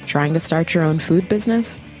 Trying to start your own food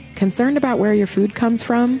business? Concerned about where your food comes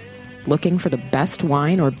from? Looking for the best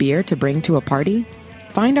wine or beer to bring to a party?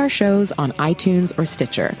 Find our shows on iTunes or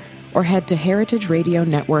Stitcher, or head to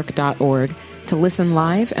heritageradionetwork.org to listen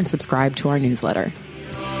live and subscribe to our newsletter.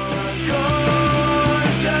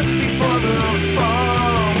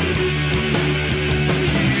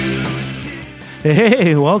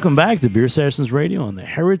 Hey, welcome back to Beer Sessions Radio on the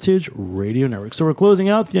Heritage Radio Network. So we're closing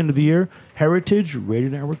out the end of the year.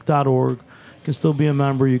 heritageradionetwork.org. You can still be a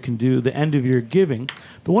member. You can do the end of year giving.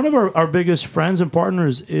 But one of our biggest friends and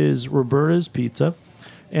partners is Roberta's Pizza.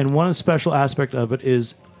 And one special aspect of it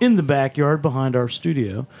is in the backyard behind our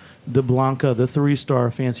studio, the Blanca, the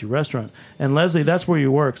 3-star fancy restaurant. And Leslie, that's where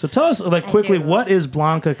you work. So tell us, quickly, what is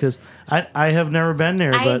Blanca? Because I have never been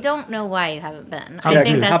there. I don't know why you haven't been. I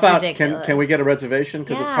think that's ridiculous. Can we get a reservation?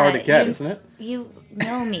 Because it's hard to get, isn't it? You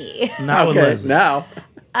know me. Not with Leslie. Now.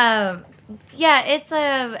 Yeah, it's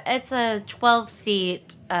a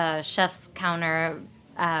 12-seat chef's counter,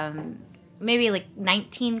 maybe like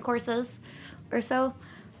 19 courses or so.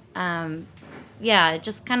 yeah,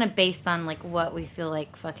 just kind of based on like what we feel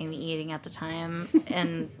like fucking eating at the time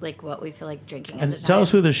and like what we feel like drinking at the time. And tell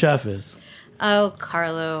us who the chef is. Oh,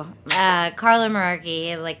 Carlo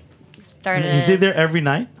Mararchi, like started. Is he there every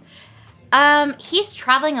night? He's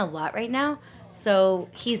traveling a lot right now, so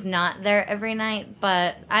he's not there every night.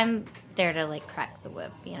 But I'm there to like crack the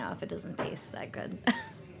whip, if it doesn't taste that good.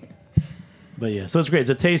 But yeah, so it's great. It's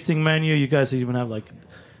a tasting menu. You guys even have like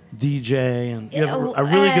DJ, and you have a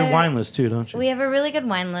really good wine list too, don't you? We have a really good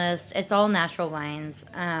wine list. It's all natural wines,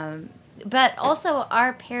 but also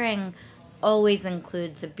our pairing always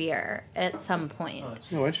includes a beer at some point.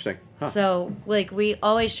 Oh, interesting. Huh. So, like, we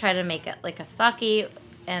always try to make it like a sake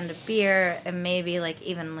and a beer, and maybe like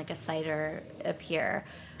even like a cider up here,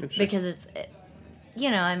 because it's,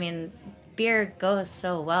 beer goes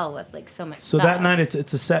so well with like so much. So stuff. that night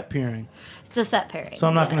it's a set pairing. It's a set pairing. So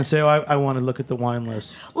I'm not going to say, I want to look at the wine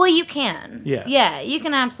list. Well, you can. Yeah. Yeah, you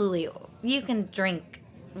can absolutely. You can drink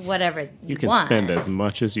whatever you can want. spend as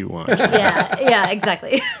much as you want. yeah,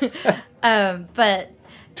 exactly. But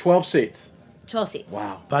 12 seats. 12 seats.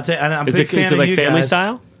 Wow. But I'm Is big it fan of like you family guys.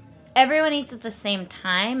 style? Everyone eats at the same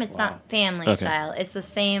time. It's Wow. not family style. It's the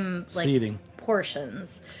same like Seating.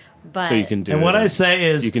 portions. But So you can do And it. what I say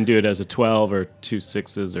is, You can do it as a 12 or 2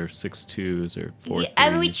 6s or 6 2s or 4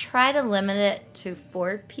 I mean, we 3s. try to limit it to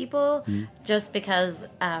 4 people just because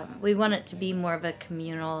we want it to be more of a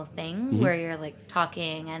communal thing where you're like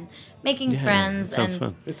talking and making friends. Sounds and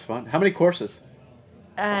fun. It's fun. How many courses?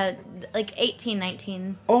 Like 18,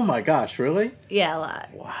 19. Oh my gosh, really? Yeah, a lot.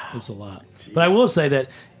 it's a lot. But I will say that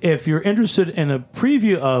if you're interested in a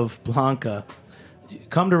preview of Blanca,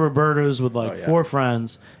 come to Roberta's with like 4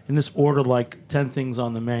 friends and just order like 10 things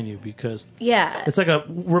on the menu, because Yeah. it's like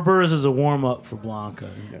Roberta's is a warm up for Blanca.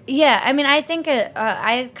 Yeah, I mean, I think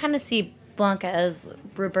I kind of see Blanca as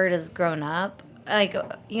Roberta's grown up. Like,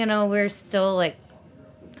 we're still like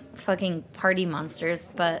fucking party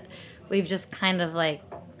monsters, but we've just kind of like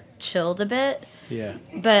chilled a bit. Yeah.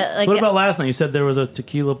 But like, So what about last night? You said there was a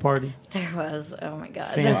tequila party. there was, oh my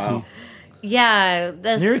god, Fancy. Wow. yeah,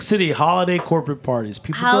 this New York City holiday corporate parties.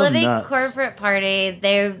 People holiday go nuts. corporate party.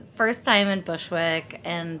 Their first time in Bushwick,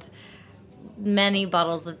 and many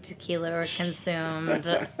bottles of tequila were consumed,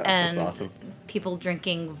 and awesome. people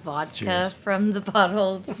drinking vodka from the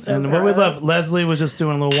bottles. So And what we gross. love, Leslie was just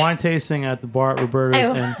doing a little wine tasting at the bar at Roberta's,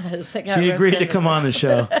 and I got she agreed to roped come into on the this.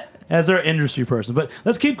 show as our industry person. But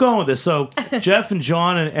let's keep going with this. So Jeff and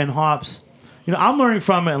John and Hops, I'm learning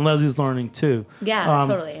from it, and Leslie's learning too. Yeah,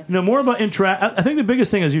 totally. More about I think the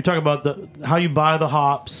biggest thing is you talk about how you buy the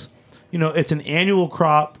hops. It's an annual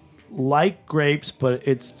crop like grapes, but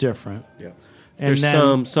it's different. Yeah. And There's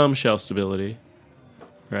then, some shelf stability,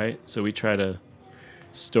 right? So we try to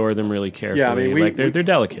store them really carefully. Yeah, I mean, they're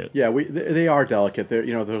delicate. Yeah, they are delicate.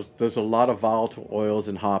 There's a lot of volatile oils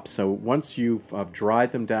in hops. So once you've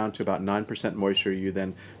dried them down to about 9% moisture, you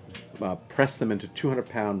then press them into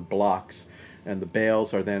 200-pound blocks, and the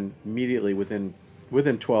bales are then immediately within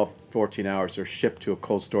 12, 14 hours are shipped to a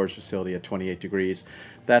cold storage facility at 28 degrees.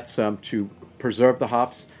 That's to preserve the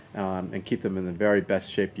hops and keep them in the very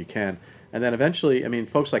best shape you can. And then eventually, I mean,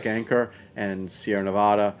 folks like Anchor and Sierra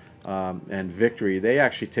Nevada and Victory, they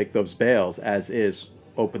actually take those bales as is,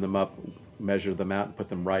 open them up, measure them out, and put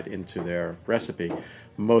them right into their recipe.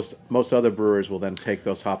 Most other brewers will then take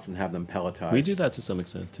those hops and have them pelletized. We do that to some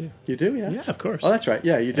extent too. You do, yeah? Yeah, of course. Oh, that's right.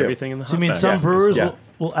 Yeah, you do. Everything in the so you hop mean bag. some Yes. brewers Yeah.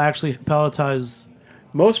 will actually pelletize?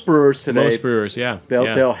 Most brewers today, Most brewers, yeah.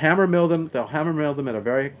 they'll hammer mill them. They'll hammer mill them at a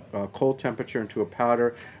very cold temperature into a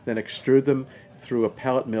powder, then extrude them through a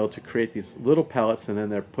pellet mill to create these little pellets, and then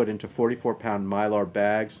they're put into 44-pound Mylar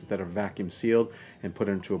bags that are vacuum sealed and put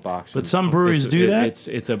into a box. But some breweries do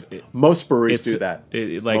that. Most breweries do that.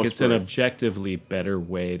 Most It's an breweries. objectively better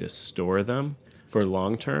way to store them for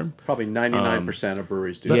long term. Probably 99% of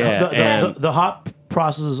breweries do The, that. Yeah, the hop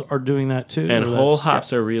processes are doing that too. And or whole that's-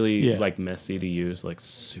 hops are really Yeah. like messy to use, like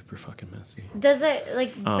super fucking messy. Does it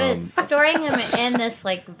but storing them in this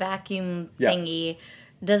like vacuum Yeah. thingy,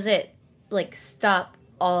 does it like stop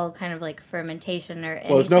all kind of like fermentation or anything?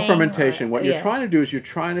 Well, there's no fermentation. or- What you're yeah. trying to do is you're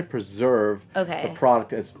trying to preserve Okay. the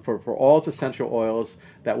product as for all its essential oils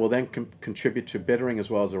that will then contribute to bittering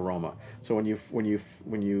as well as aroma. So when you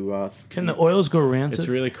Can the oils go rancid? It's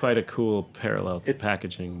really quite a cool parallel to It's-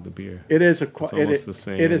 packaging the beer. it is It's almost the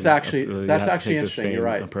same. It is actually You that's have to actually take the interesting. same You're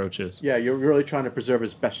right. Approaches. Yeah, you're really trying to preserve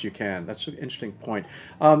as best you can. That's an interesting point.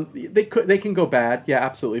 They can go bad. Yeah,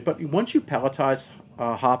 absolutely. But once you pelletize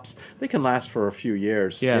hops, they can last for a few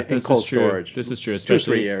years. Yeah, in this cold is true. storage. This is true, 2 or 3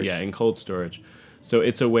 especially years. yeah, in cold storage. So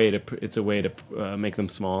it's a way to make them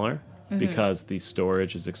smaller because the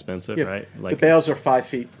storage is expensive, right? Like the bales are 5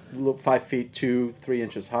 feet 2-3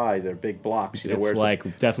 inches high. They're big blocks. It's like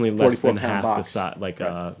definitely less than half the size. Like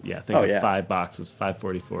think of 5 boxes,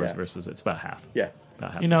 544s versus it's about half. Yeah,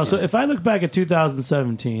 about half. You know, so if I look back at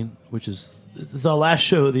 2017, which is our last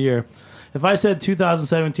show of the year, if I said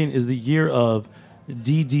 2017 is the year of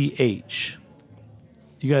DDH,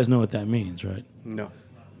 you guys know what that means, right? No.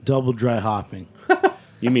 Double dry hopping.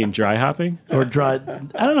 You mean dry hopping or dry? I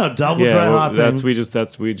don't know. Double dry hopping. We just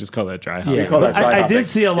call that dry hopping. Yeah, call that dry I did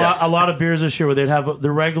see a lot of beers this year where they'd have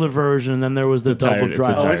the regular version, and then there was the double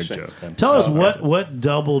dry hop. Tell us what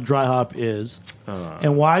double dry hop is,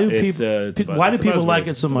 and why do people like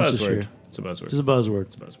it so much this year? It's a buzzword. It's a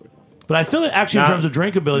buzzword. But I feel that actually in terms of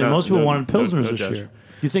drinkability, most people wanted pilsners this year. Do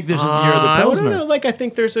you think this is the year of the pilsner? I don't know. I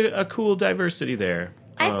think there's a cool diversity there.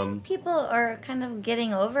 I think people are kind of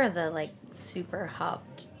getting over the super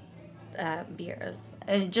hopped beers,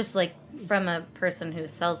 and just from a person who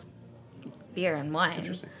sells beer and wine.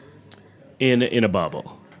 Interesting. In a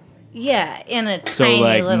bubble. Yeah, in a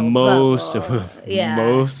tiny little most bubble.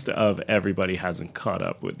 Most of everybody hasn't caught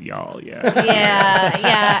up with y'all yet.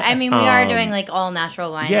 Yeah. I mean, we are doing all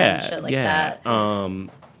natural wine and shit like that.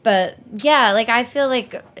 But yeah, I feel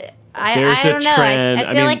like. I don't know.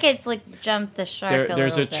 I feel like it's jumped the shark.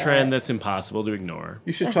 There's a trend that's impossible to ignore.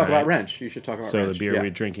 You should talk about Wrench. You should talk about Wrench. So the beer we're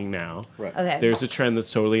drinking now. Right. Okay. There's a trend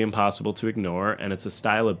that's totally impossible to ignore, and it's a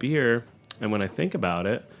style of beer. And when I think about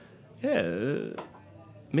it,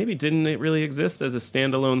 maybe didn't it really exist as a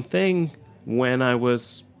standalone thing when I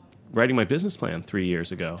was writing my business plan 3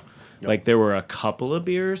 years ago? Yep. There were a couple of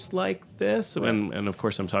beers like this, and of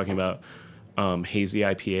course I'm talking about hazy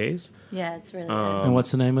IPAs. Yeah, it's really good. And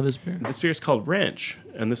what's the name of this beer? This beer is called Wrench,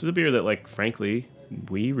 and this is a beer that, frankly,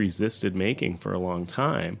 we resisted making for a long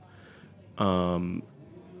time.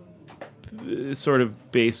 Sort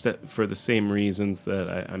of based for the same reasons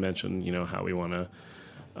that I mentioned. How we want to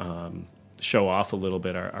show off a little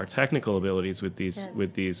bit our technical abilities with these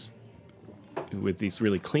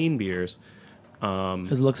really clean beers.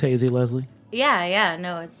 It looks hazy, Leslie. Yeah,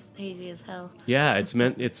 no, it's hazy as hell. Yeah, it's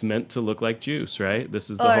meant to look like juice, right? This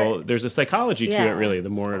is the whole. There's a psychology to it, really. The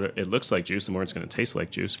more it looks like juice, the more it's going to taste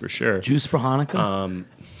like juice, for sure. Juice for Hanukkah.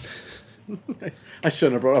 I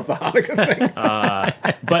shouldn't have brought up the Hanukkah thing.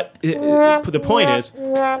 But the point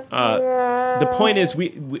is,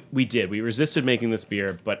 we resisted making this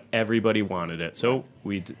beer, but everybody wanted it. So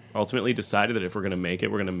we ultimately decided that if we're going to make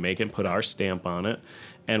it, and put our stamp on it.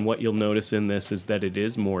 And what you'll notice in this is that it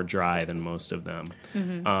is more dry than most of them.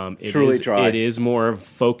 Mm-hmm. Truly dry. It is more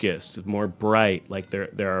focused, more bright.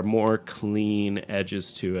 There are more clean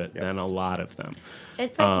edges to it than a lot of them.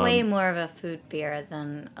 It's way more of a food beer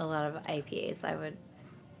than a lot of IPAs. I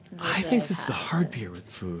think this is a hard beer with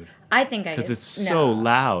food. I think because it's so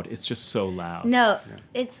loud. It's just so loud. No,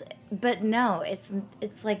 it's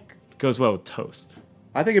like goes well with toast.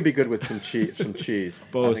 I think it'd be good with some cheese.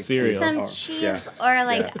 Bowl of cereal. Some cheese or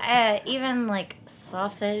even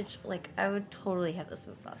sausage. I would totally have this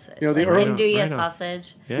with sausage. The andouille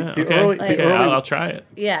sausage. Yeah, okay. I'll try it.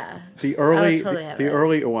 Yeah. The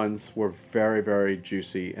early ones were very, very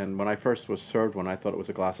juicy, and when I first was served one, I thought it was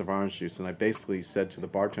a glass of orange juice, and I basically said to the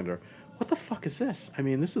bartender, "What the fuck is this? I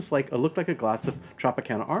mean, this is it looked like a glass of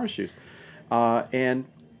Tropicana orange juice," and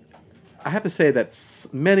I have to say that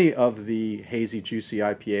many of the hazy, juicy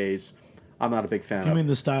IPAs, I'm not a big fan of. You mean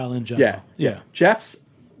the style in general? Yeah. Jeff's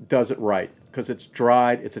does it right because it's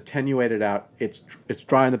dried, it's attenuated out, it's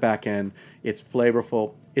dry on the back end, it's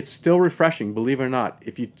flavorful, it's still refreshing. Believe it or not,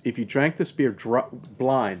 if you drank this beer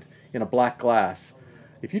blind in a black glass,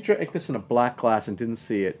 if you drank this in a black glass and didn't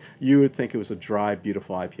see it, you would think it was a dry,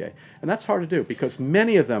 beautiful IPA, and that's hard to do because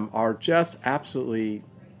many of them are just absolutely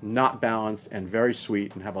not balanced and very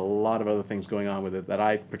sweet and have a lot of other things going on with it that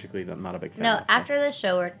I particularly am not a big fan of. No, after the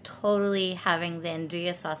show, we're totally having the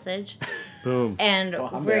andouille sausage. Boom. And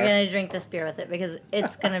we're going to drink this beer with it because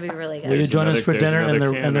it's going to be really good. Will you join us for dinner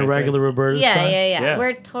and the regular Roberta's? Yeah.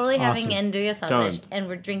 We're totally having andouille sausage and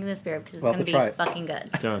we're drinking this beer because it's going to be fucking good.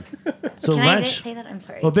 Done. So Can I say that? I'm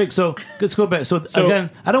sorry. Well, big. So let's go back. So again,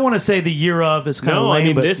 I don't want to say the year of. It's kind of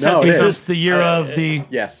lame, but is this the year of the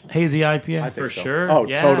hazy IPA? I think for so. sure. Oh,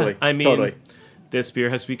 yeah. totally. I mean, totally. This beer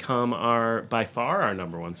has become by far our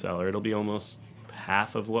number one seller. It'll be almost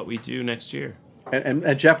half of what we do next year.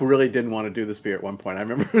 And Jeff really didn't want to do this beer at one point. I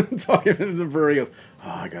remember talking to the brewery. He goes,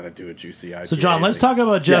 I got to do a juicy IPA. So, John, let's talk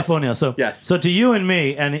about Jeff O'Neill. So, yes. So to you and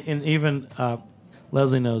me, and even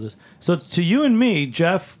Leslie knows this. So to you and me,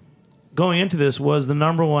 Jeff, going into this, was the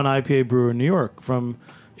number one IPA brewer in New York from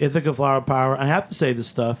Ithaca Flower Power. I have to say this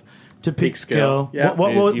stuff. to Peekskill. Yeah.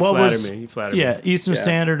 What was me. You flatter me. Eastern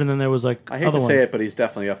Standard, and then there was like I hate to say it, but he's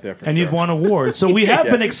definitely up there for and sure. you've won awards. So we have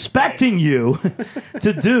been expecting you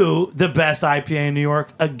to do the best IPA in New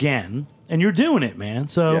York again, and you're doing it, man.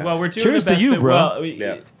 So well, we're doing cheers the best to you, bro.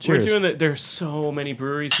 Well, cheers. We're doing that. There's so many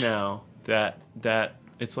breweries now that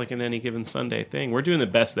it's like an any given Sunday thing. We're doing the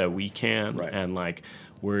best that we can, and like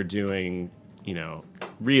we're doing,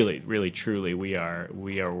 really, really, truly, we are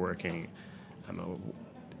working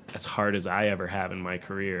as hard as I ever have in my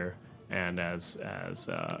career, and as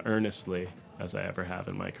earnestly as I ever have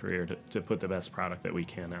in my career to put the best product that we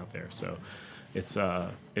can out there. So it's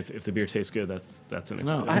if the beer tastes good, that's an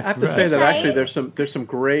exciting. I have to say that actually there's some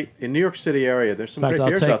great in New York City area. There's some great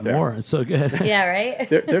beers out there. More. It's so good. Yeah, right.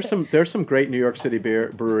 There's some great New York City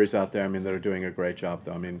breweries out there. I mean, that are doing a great job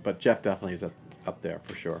though. I mean, but Jeff definitely is up there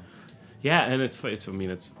for sure. Yeah, and it's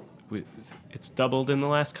doubled in the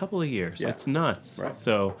last couple of years. Yeah. It's nuts. Right.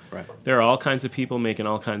 So there are all kinds of people making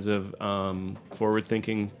all kinds of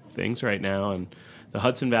forward-thinking things right now, and the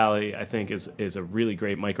Hudson Valley, I think, is a really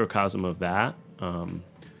great microcosm of that,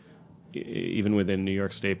 even within New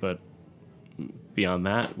York State, but beyond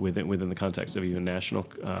that, within the context of even national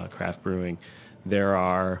craft brewing, there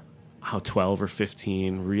are 12 or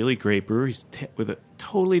 15 really great breweries with a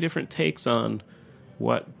totally different takes on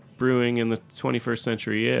what brewing in the 21st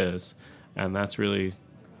century is, and that's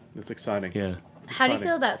exciting. Yeah. How do you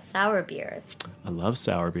feel about sour beers? I love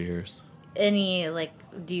sour beers. Any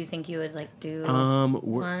do you think you would do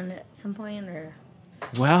one at some point, or?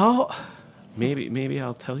 Well, maybe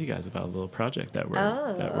I'll tell you guys about a little project that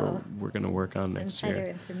we're going to work on next year.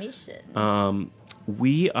 Information.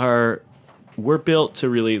 We're built to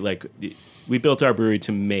really we built our brewery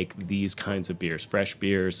to make these kinds of beers, fresh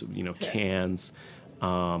beers, cans,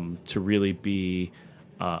 to really be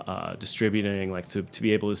distributing, to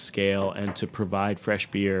be able to scale and to provide fresh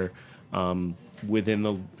beer within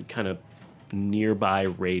the kind of nearby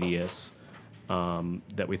radius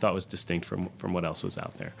that we thought was distinct from what else was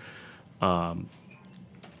out there.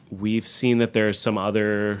 We've seen that there's some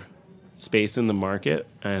other space in the market,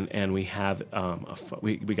 and we have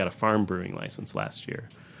we got a farm brewing license last year.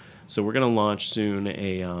 So we're going to launch soon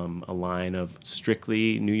a line of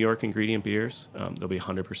strictly New York ingredient beers. There'll be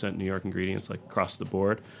 100% New York ingredients, across the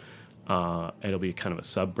board. It'll be kind of a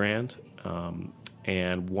sub-brand.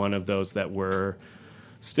 And one of those that we're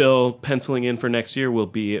still penciling in for next year will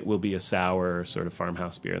be a sour sort of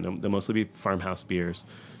farmhouse beer. And they'll mostly be farmhouse beers.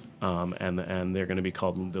 And they're going to be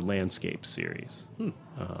called the Landscape series.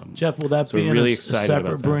 Jeff, will that be in a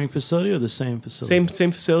separate brewing facility or the same facility?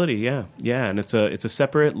 Same facility, yeah. And it's a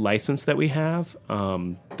separate license that we have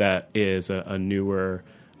that is a newer.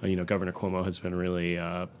 Governor Cuomo has been really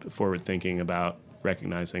forward thinking about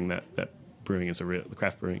recognizing that brewing is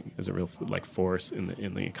craft brewing is a real force in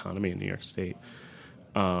the economy in New York State.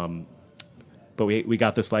 But we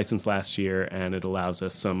got this license last year, and it allows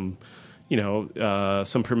us some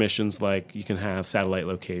permissions, like you can have satellite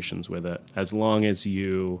locations with it, as long as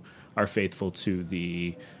you are faithful to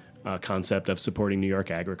the concept of supporting New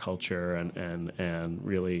York agriculture and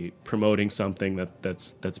really promoting something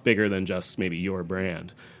that's bigger than just maybe your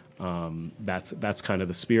brand. That's kind of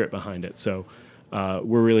the spirit behind it. So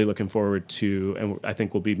we're really looking forward to, and I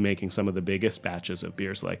think we'll be making some of the biggest batches of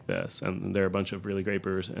beers like this. And there are a bunch of really great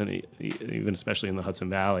brewers, and even especially in the Hudson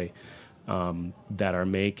Valley, that are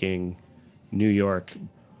making New York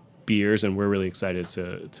beers, and we're really excited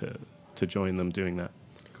to join them doing that.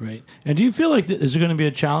 Great. And do you feel like is there going to be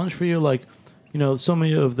a challenge for you? So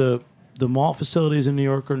many of the malt facilities in New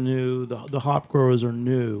York are new, the hop growers are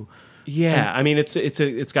new. Yeah, I mean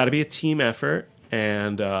it's got to be a team effort,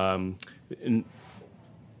 and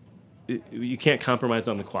you can't compromise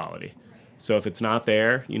on the quality. So if it's not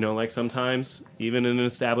there, sometimes even in an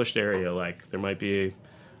established area, there might be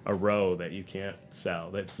a row that you can't sell,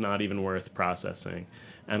 that's not even worth processing.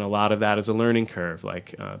 And a lot of that is a learning curve.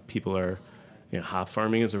 People are, hop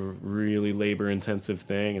farming is a really labor-intensive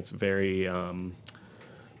thing. It's very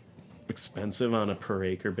expensive on a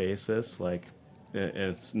per-acre basis.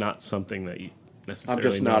 It's not something that you necessarily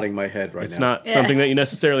I'm just nodding my head right now. It's not something that you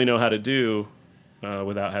necessarily know how to do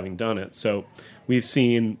without having done it. So we've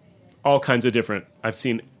seen all kinds of I've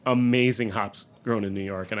seen amazing hops grown in New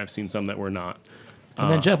York, and I've seen some that were not. And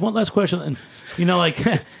then, Jeff, one last question. And,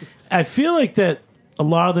 I feel like that a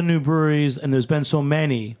lot of the new breweries, and there's been so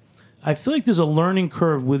many, I feel like there's a learning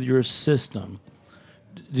curve with your system.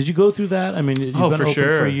 Did you go through that? I mean, you've been open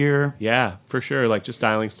for a year. Yeah, for sure. Just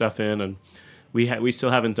dialing stuff in. And we still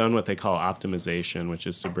haven't done what they call optimization, which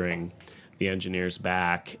is to bring the engineers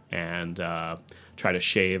back and try to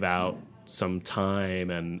shave out some time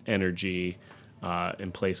and energy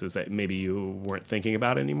in places that maybe you weren't thinking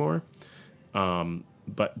about anymore.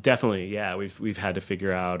 But definitely, yeah, we've had to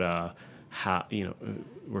figure out how,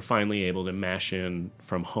 we're finally able to mesh in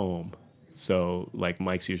from home. So like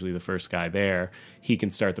Mike's usually the first guy there. He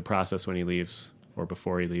can start the process when he leaves or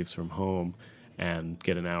before he leaves from home and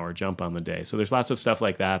get an hour jump on the day. So there's lots of stuff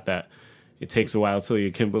like that it takes a while till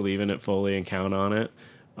you can believe in it fully and count on it.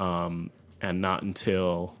 And not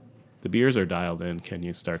until the beers are dialed in can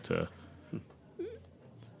you start to...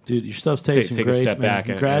 Dude, your stuff's tasting take great, a step man. back.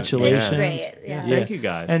 Congratulations. It's great. Yeah. Thank you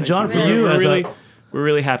guys. And Thank John, you. for you, we're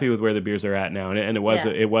really happy with where the beers are at now, and it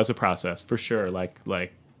was a process for sure. Like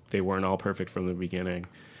they weren't all perfect from the beginning,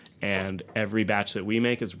 and every batch that we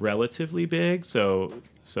make is relatively big, so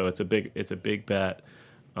it's a big bet.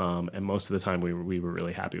 And most of the time we were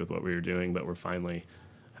really happy with what we were doing, but we're finally,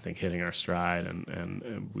 I think, hitting our stride,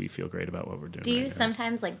 and we feel great about what we're doing. Do you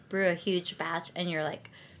sometimes like brew a huge batch and you're like,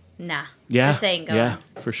 nah, yeah, this ain't going? Yeah,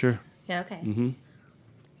 for sure. Yeah, okay.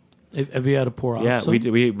 Mm-hmm. Have you had to pour off? Yeah, some? we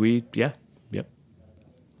do. We yep.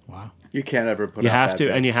 Wow. You can't ever put. You have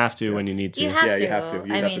to, and you have to when you need to. You have to. You have to.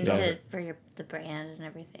 I mean, for the brand and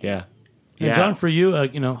everything. Yeah. And John, for you,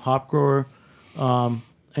 hop grower.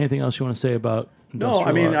 Anything else you want to say about? No,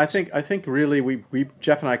 I mean, arts? I think really we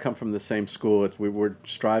Jeff and I come from the same school. We're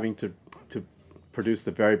striving to produce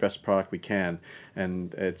the very best product we can,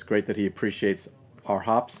 and it's great that he appreciates our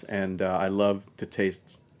hops, and I love to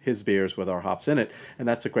taste his beers with our hops in it, and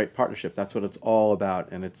that's a great partnership. That's what it's all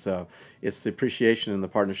about, and it's the appreciation and the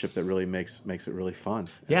partnership that really makes it really fun.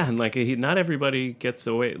 Yeah, and like not everybody gets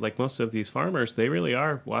away. Like most of these farmers, they really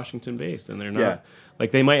are Washington based, and they're not like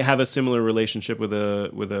they might have a similar relationship with a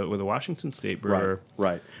Washington State brewer.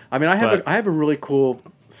 Right. I mean, I have a really cool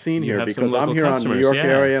scene here because I'm here on New York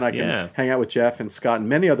area, and I can hang out with Jeff and Scott and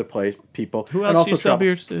many other people. Who else and also do you sell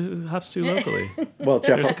beers hops to locally? Well,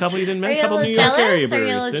 Jeff, there's a couple you didn't mention. A couple New York area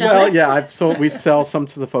brewers. Well, yeah, we sell some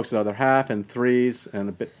to the folks at Other Half and Threes, and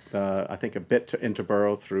a bit, I think, a bit to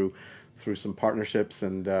Interborough through some partnerships,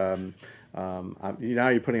 and now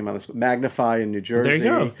you're putting him on the spot. Magnify in New Jersey.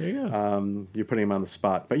 There you go. You're putting him on the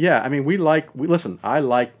spot. But yeah, I mean, listen, I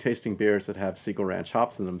like tasting beers that have Segal Ranch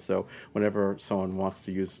hops in them. So whenever someone wants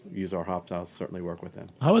to use our hops, I'll certainly work with them.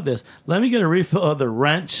 How about this? Let me get a refill of the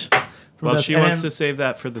wrench. Well, she wants to save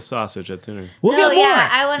that for the sausage at dinner. We'll get more.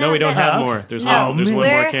 I want to. No, we don't have more. There's one more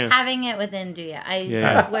can. We're having it with Induya.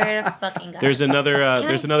 I swear to fucking God. There's another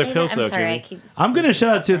Pils though, Jimmy. I'm going to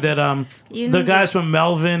shout out to that the guys from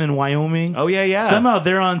Melvin and Wyoming. Oh yeah. Somehow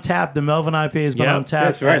they're on tap. The Melvin IPA has been on tap.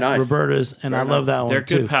 That's very nice. Roberta's, and I love that one They're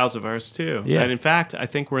too. good pals of ours too. Yeah. And in fact, I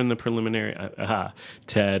think we're in the preliminary.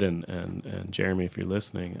 Ted and Jeremy, if you're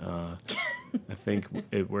listening. I think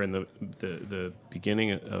we're in the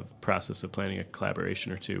beginning of process of planning a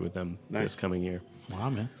collaboration or two with them this coming year. Wow,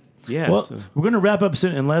 man. Yeah. Well, we're going to wrap up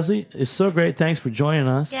soon. And Leslie, it's so great. Thanks for joining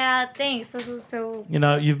us. Yeah, thanks. This was so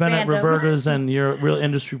you've been at Roberta's and you're a real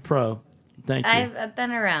industry pro. Thank you. I've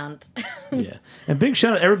been around. Yeah. And big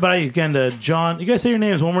shout out to everybody again to John. You guys say your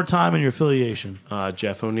names one more time and your affiliation.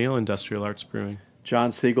 Jeff O'Neill, Industrial Arts Brewing. John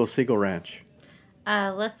Segal, Segal Ranch.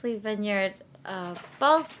 Leslie Vineyard.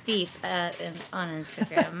 Balls deep on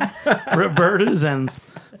Instagram. Roberta's and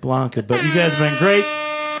Blanca. But you guys have been great.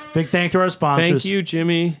 Big thank to our sponsors. Thank you,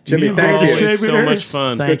 Jimmy. Thank you. So much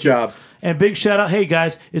fun. Good job. And big shout out. Hey,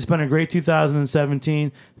 guys, it's been a great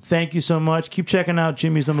 2017. Thank you so much. Keep checking out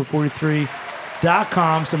Jimmy's number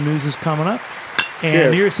 43.com. Some news is coming up. And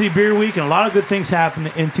Cheers. New York City Beer Week and a lot of good things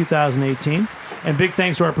happened in 2018. And big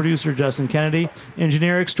thanks to our producer, Justin Kennedy,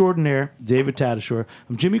 engineer extraordinaire, David Tadashore.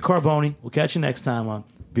 I'm Jimmy Carboni. We'll catch you next time on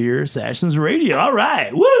Beer Sessions Radio. All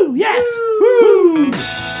right. Woo! Yes! Woo!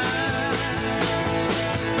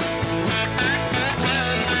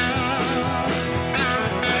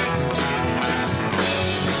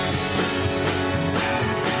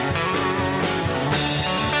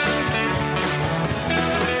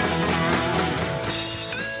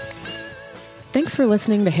 Thanks for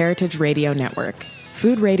listening to Heritage Radio Network,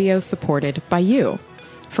 food radio supported by you.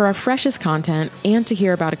 For our freshest content and to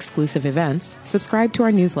hear about exclusive events, subscribe to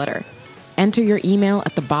our newsletter. Enter your email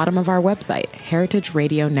at the bottom of our website,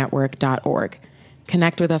 heritageradionetwork.org.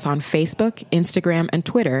 Connect with us on Facebook, Instagram, and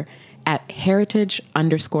Twitter at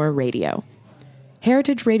heritage_radio.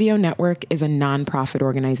 Heritage Radio Network is a nonprofit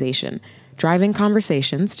organization driving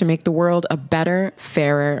conversations to make the world a better,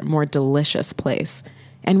 fairer, more delicious place.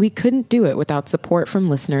 And we couldn't do it without support from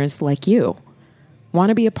listeners like you. Want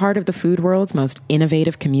to be a part of the food world's most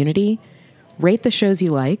innovative community? Rate the shows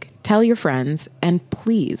you like, tell your friends, and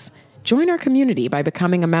please join our community by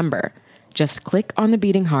becoming a member. Just click on the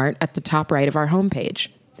beating heart at the top right of our homepage.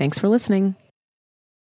 Thanks for listening.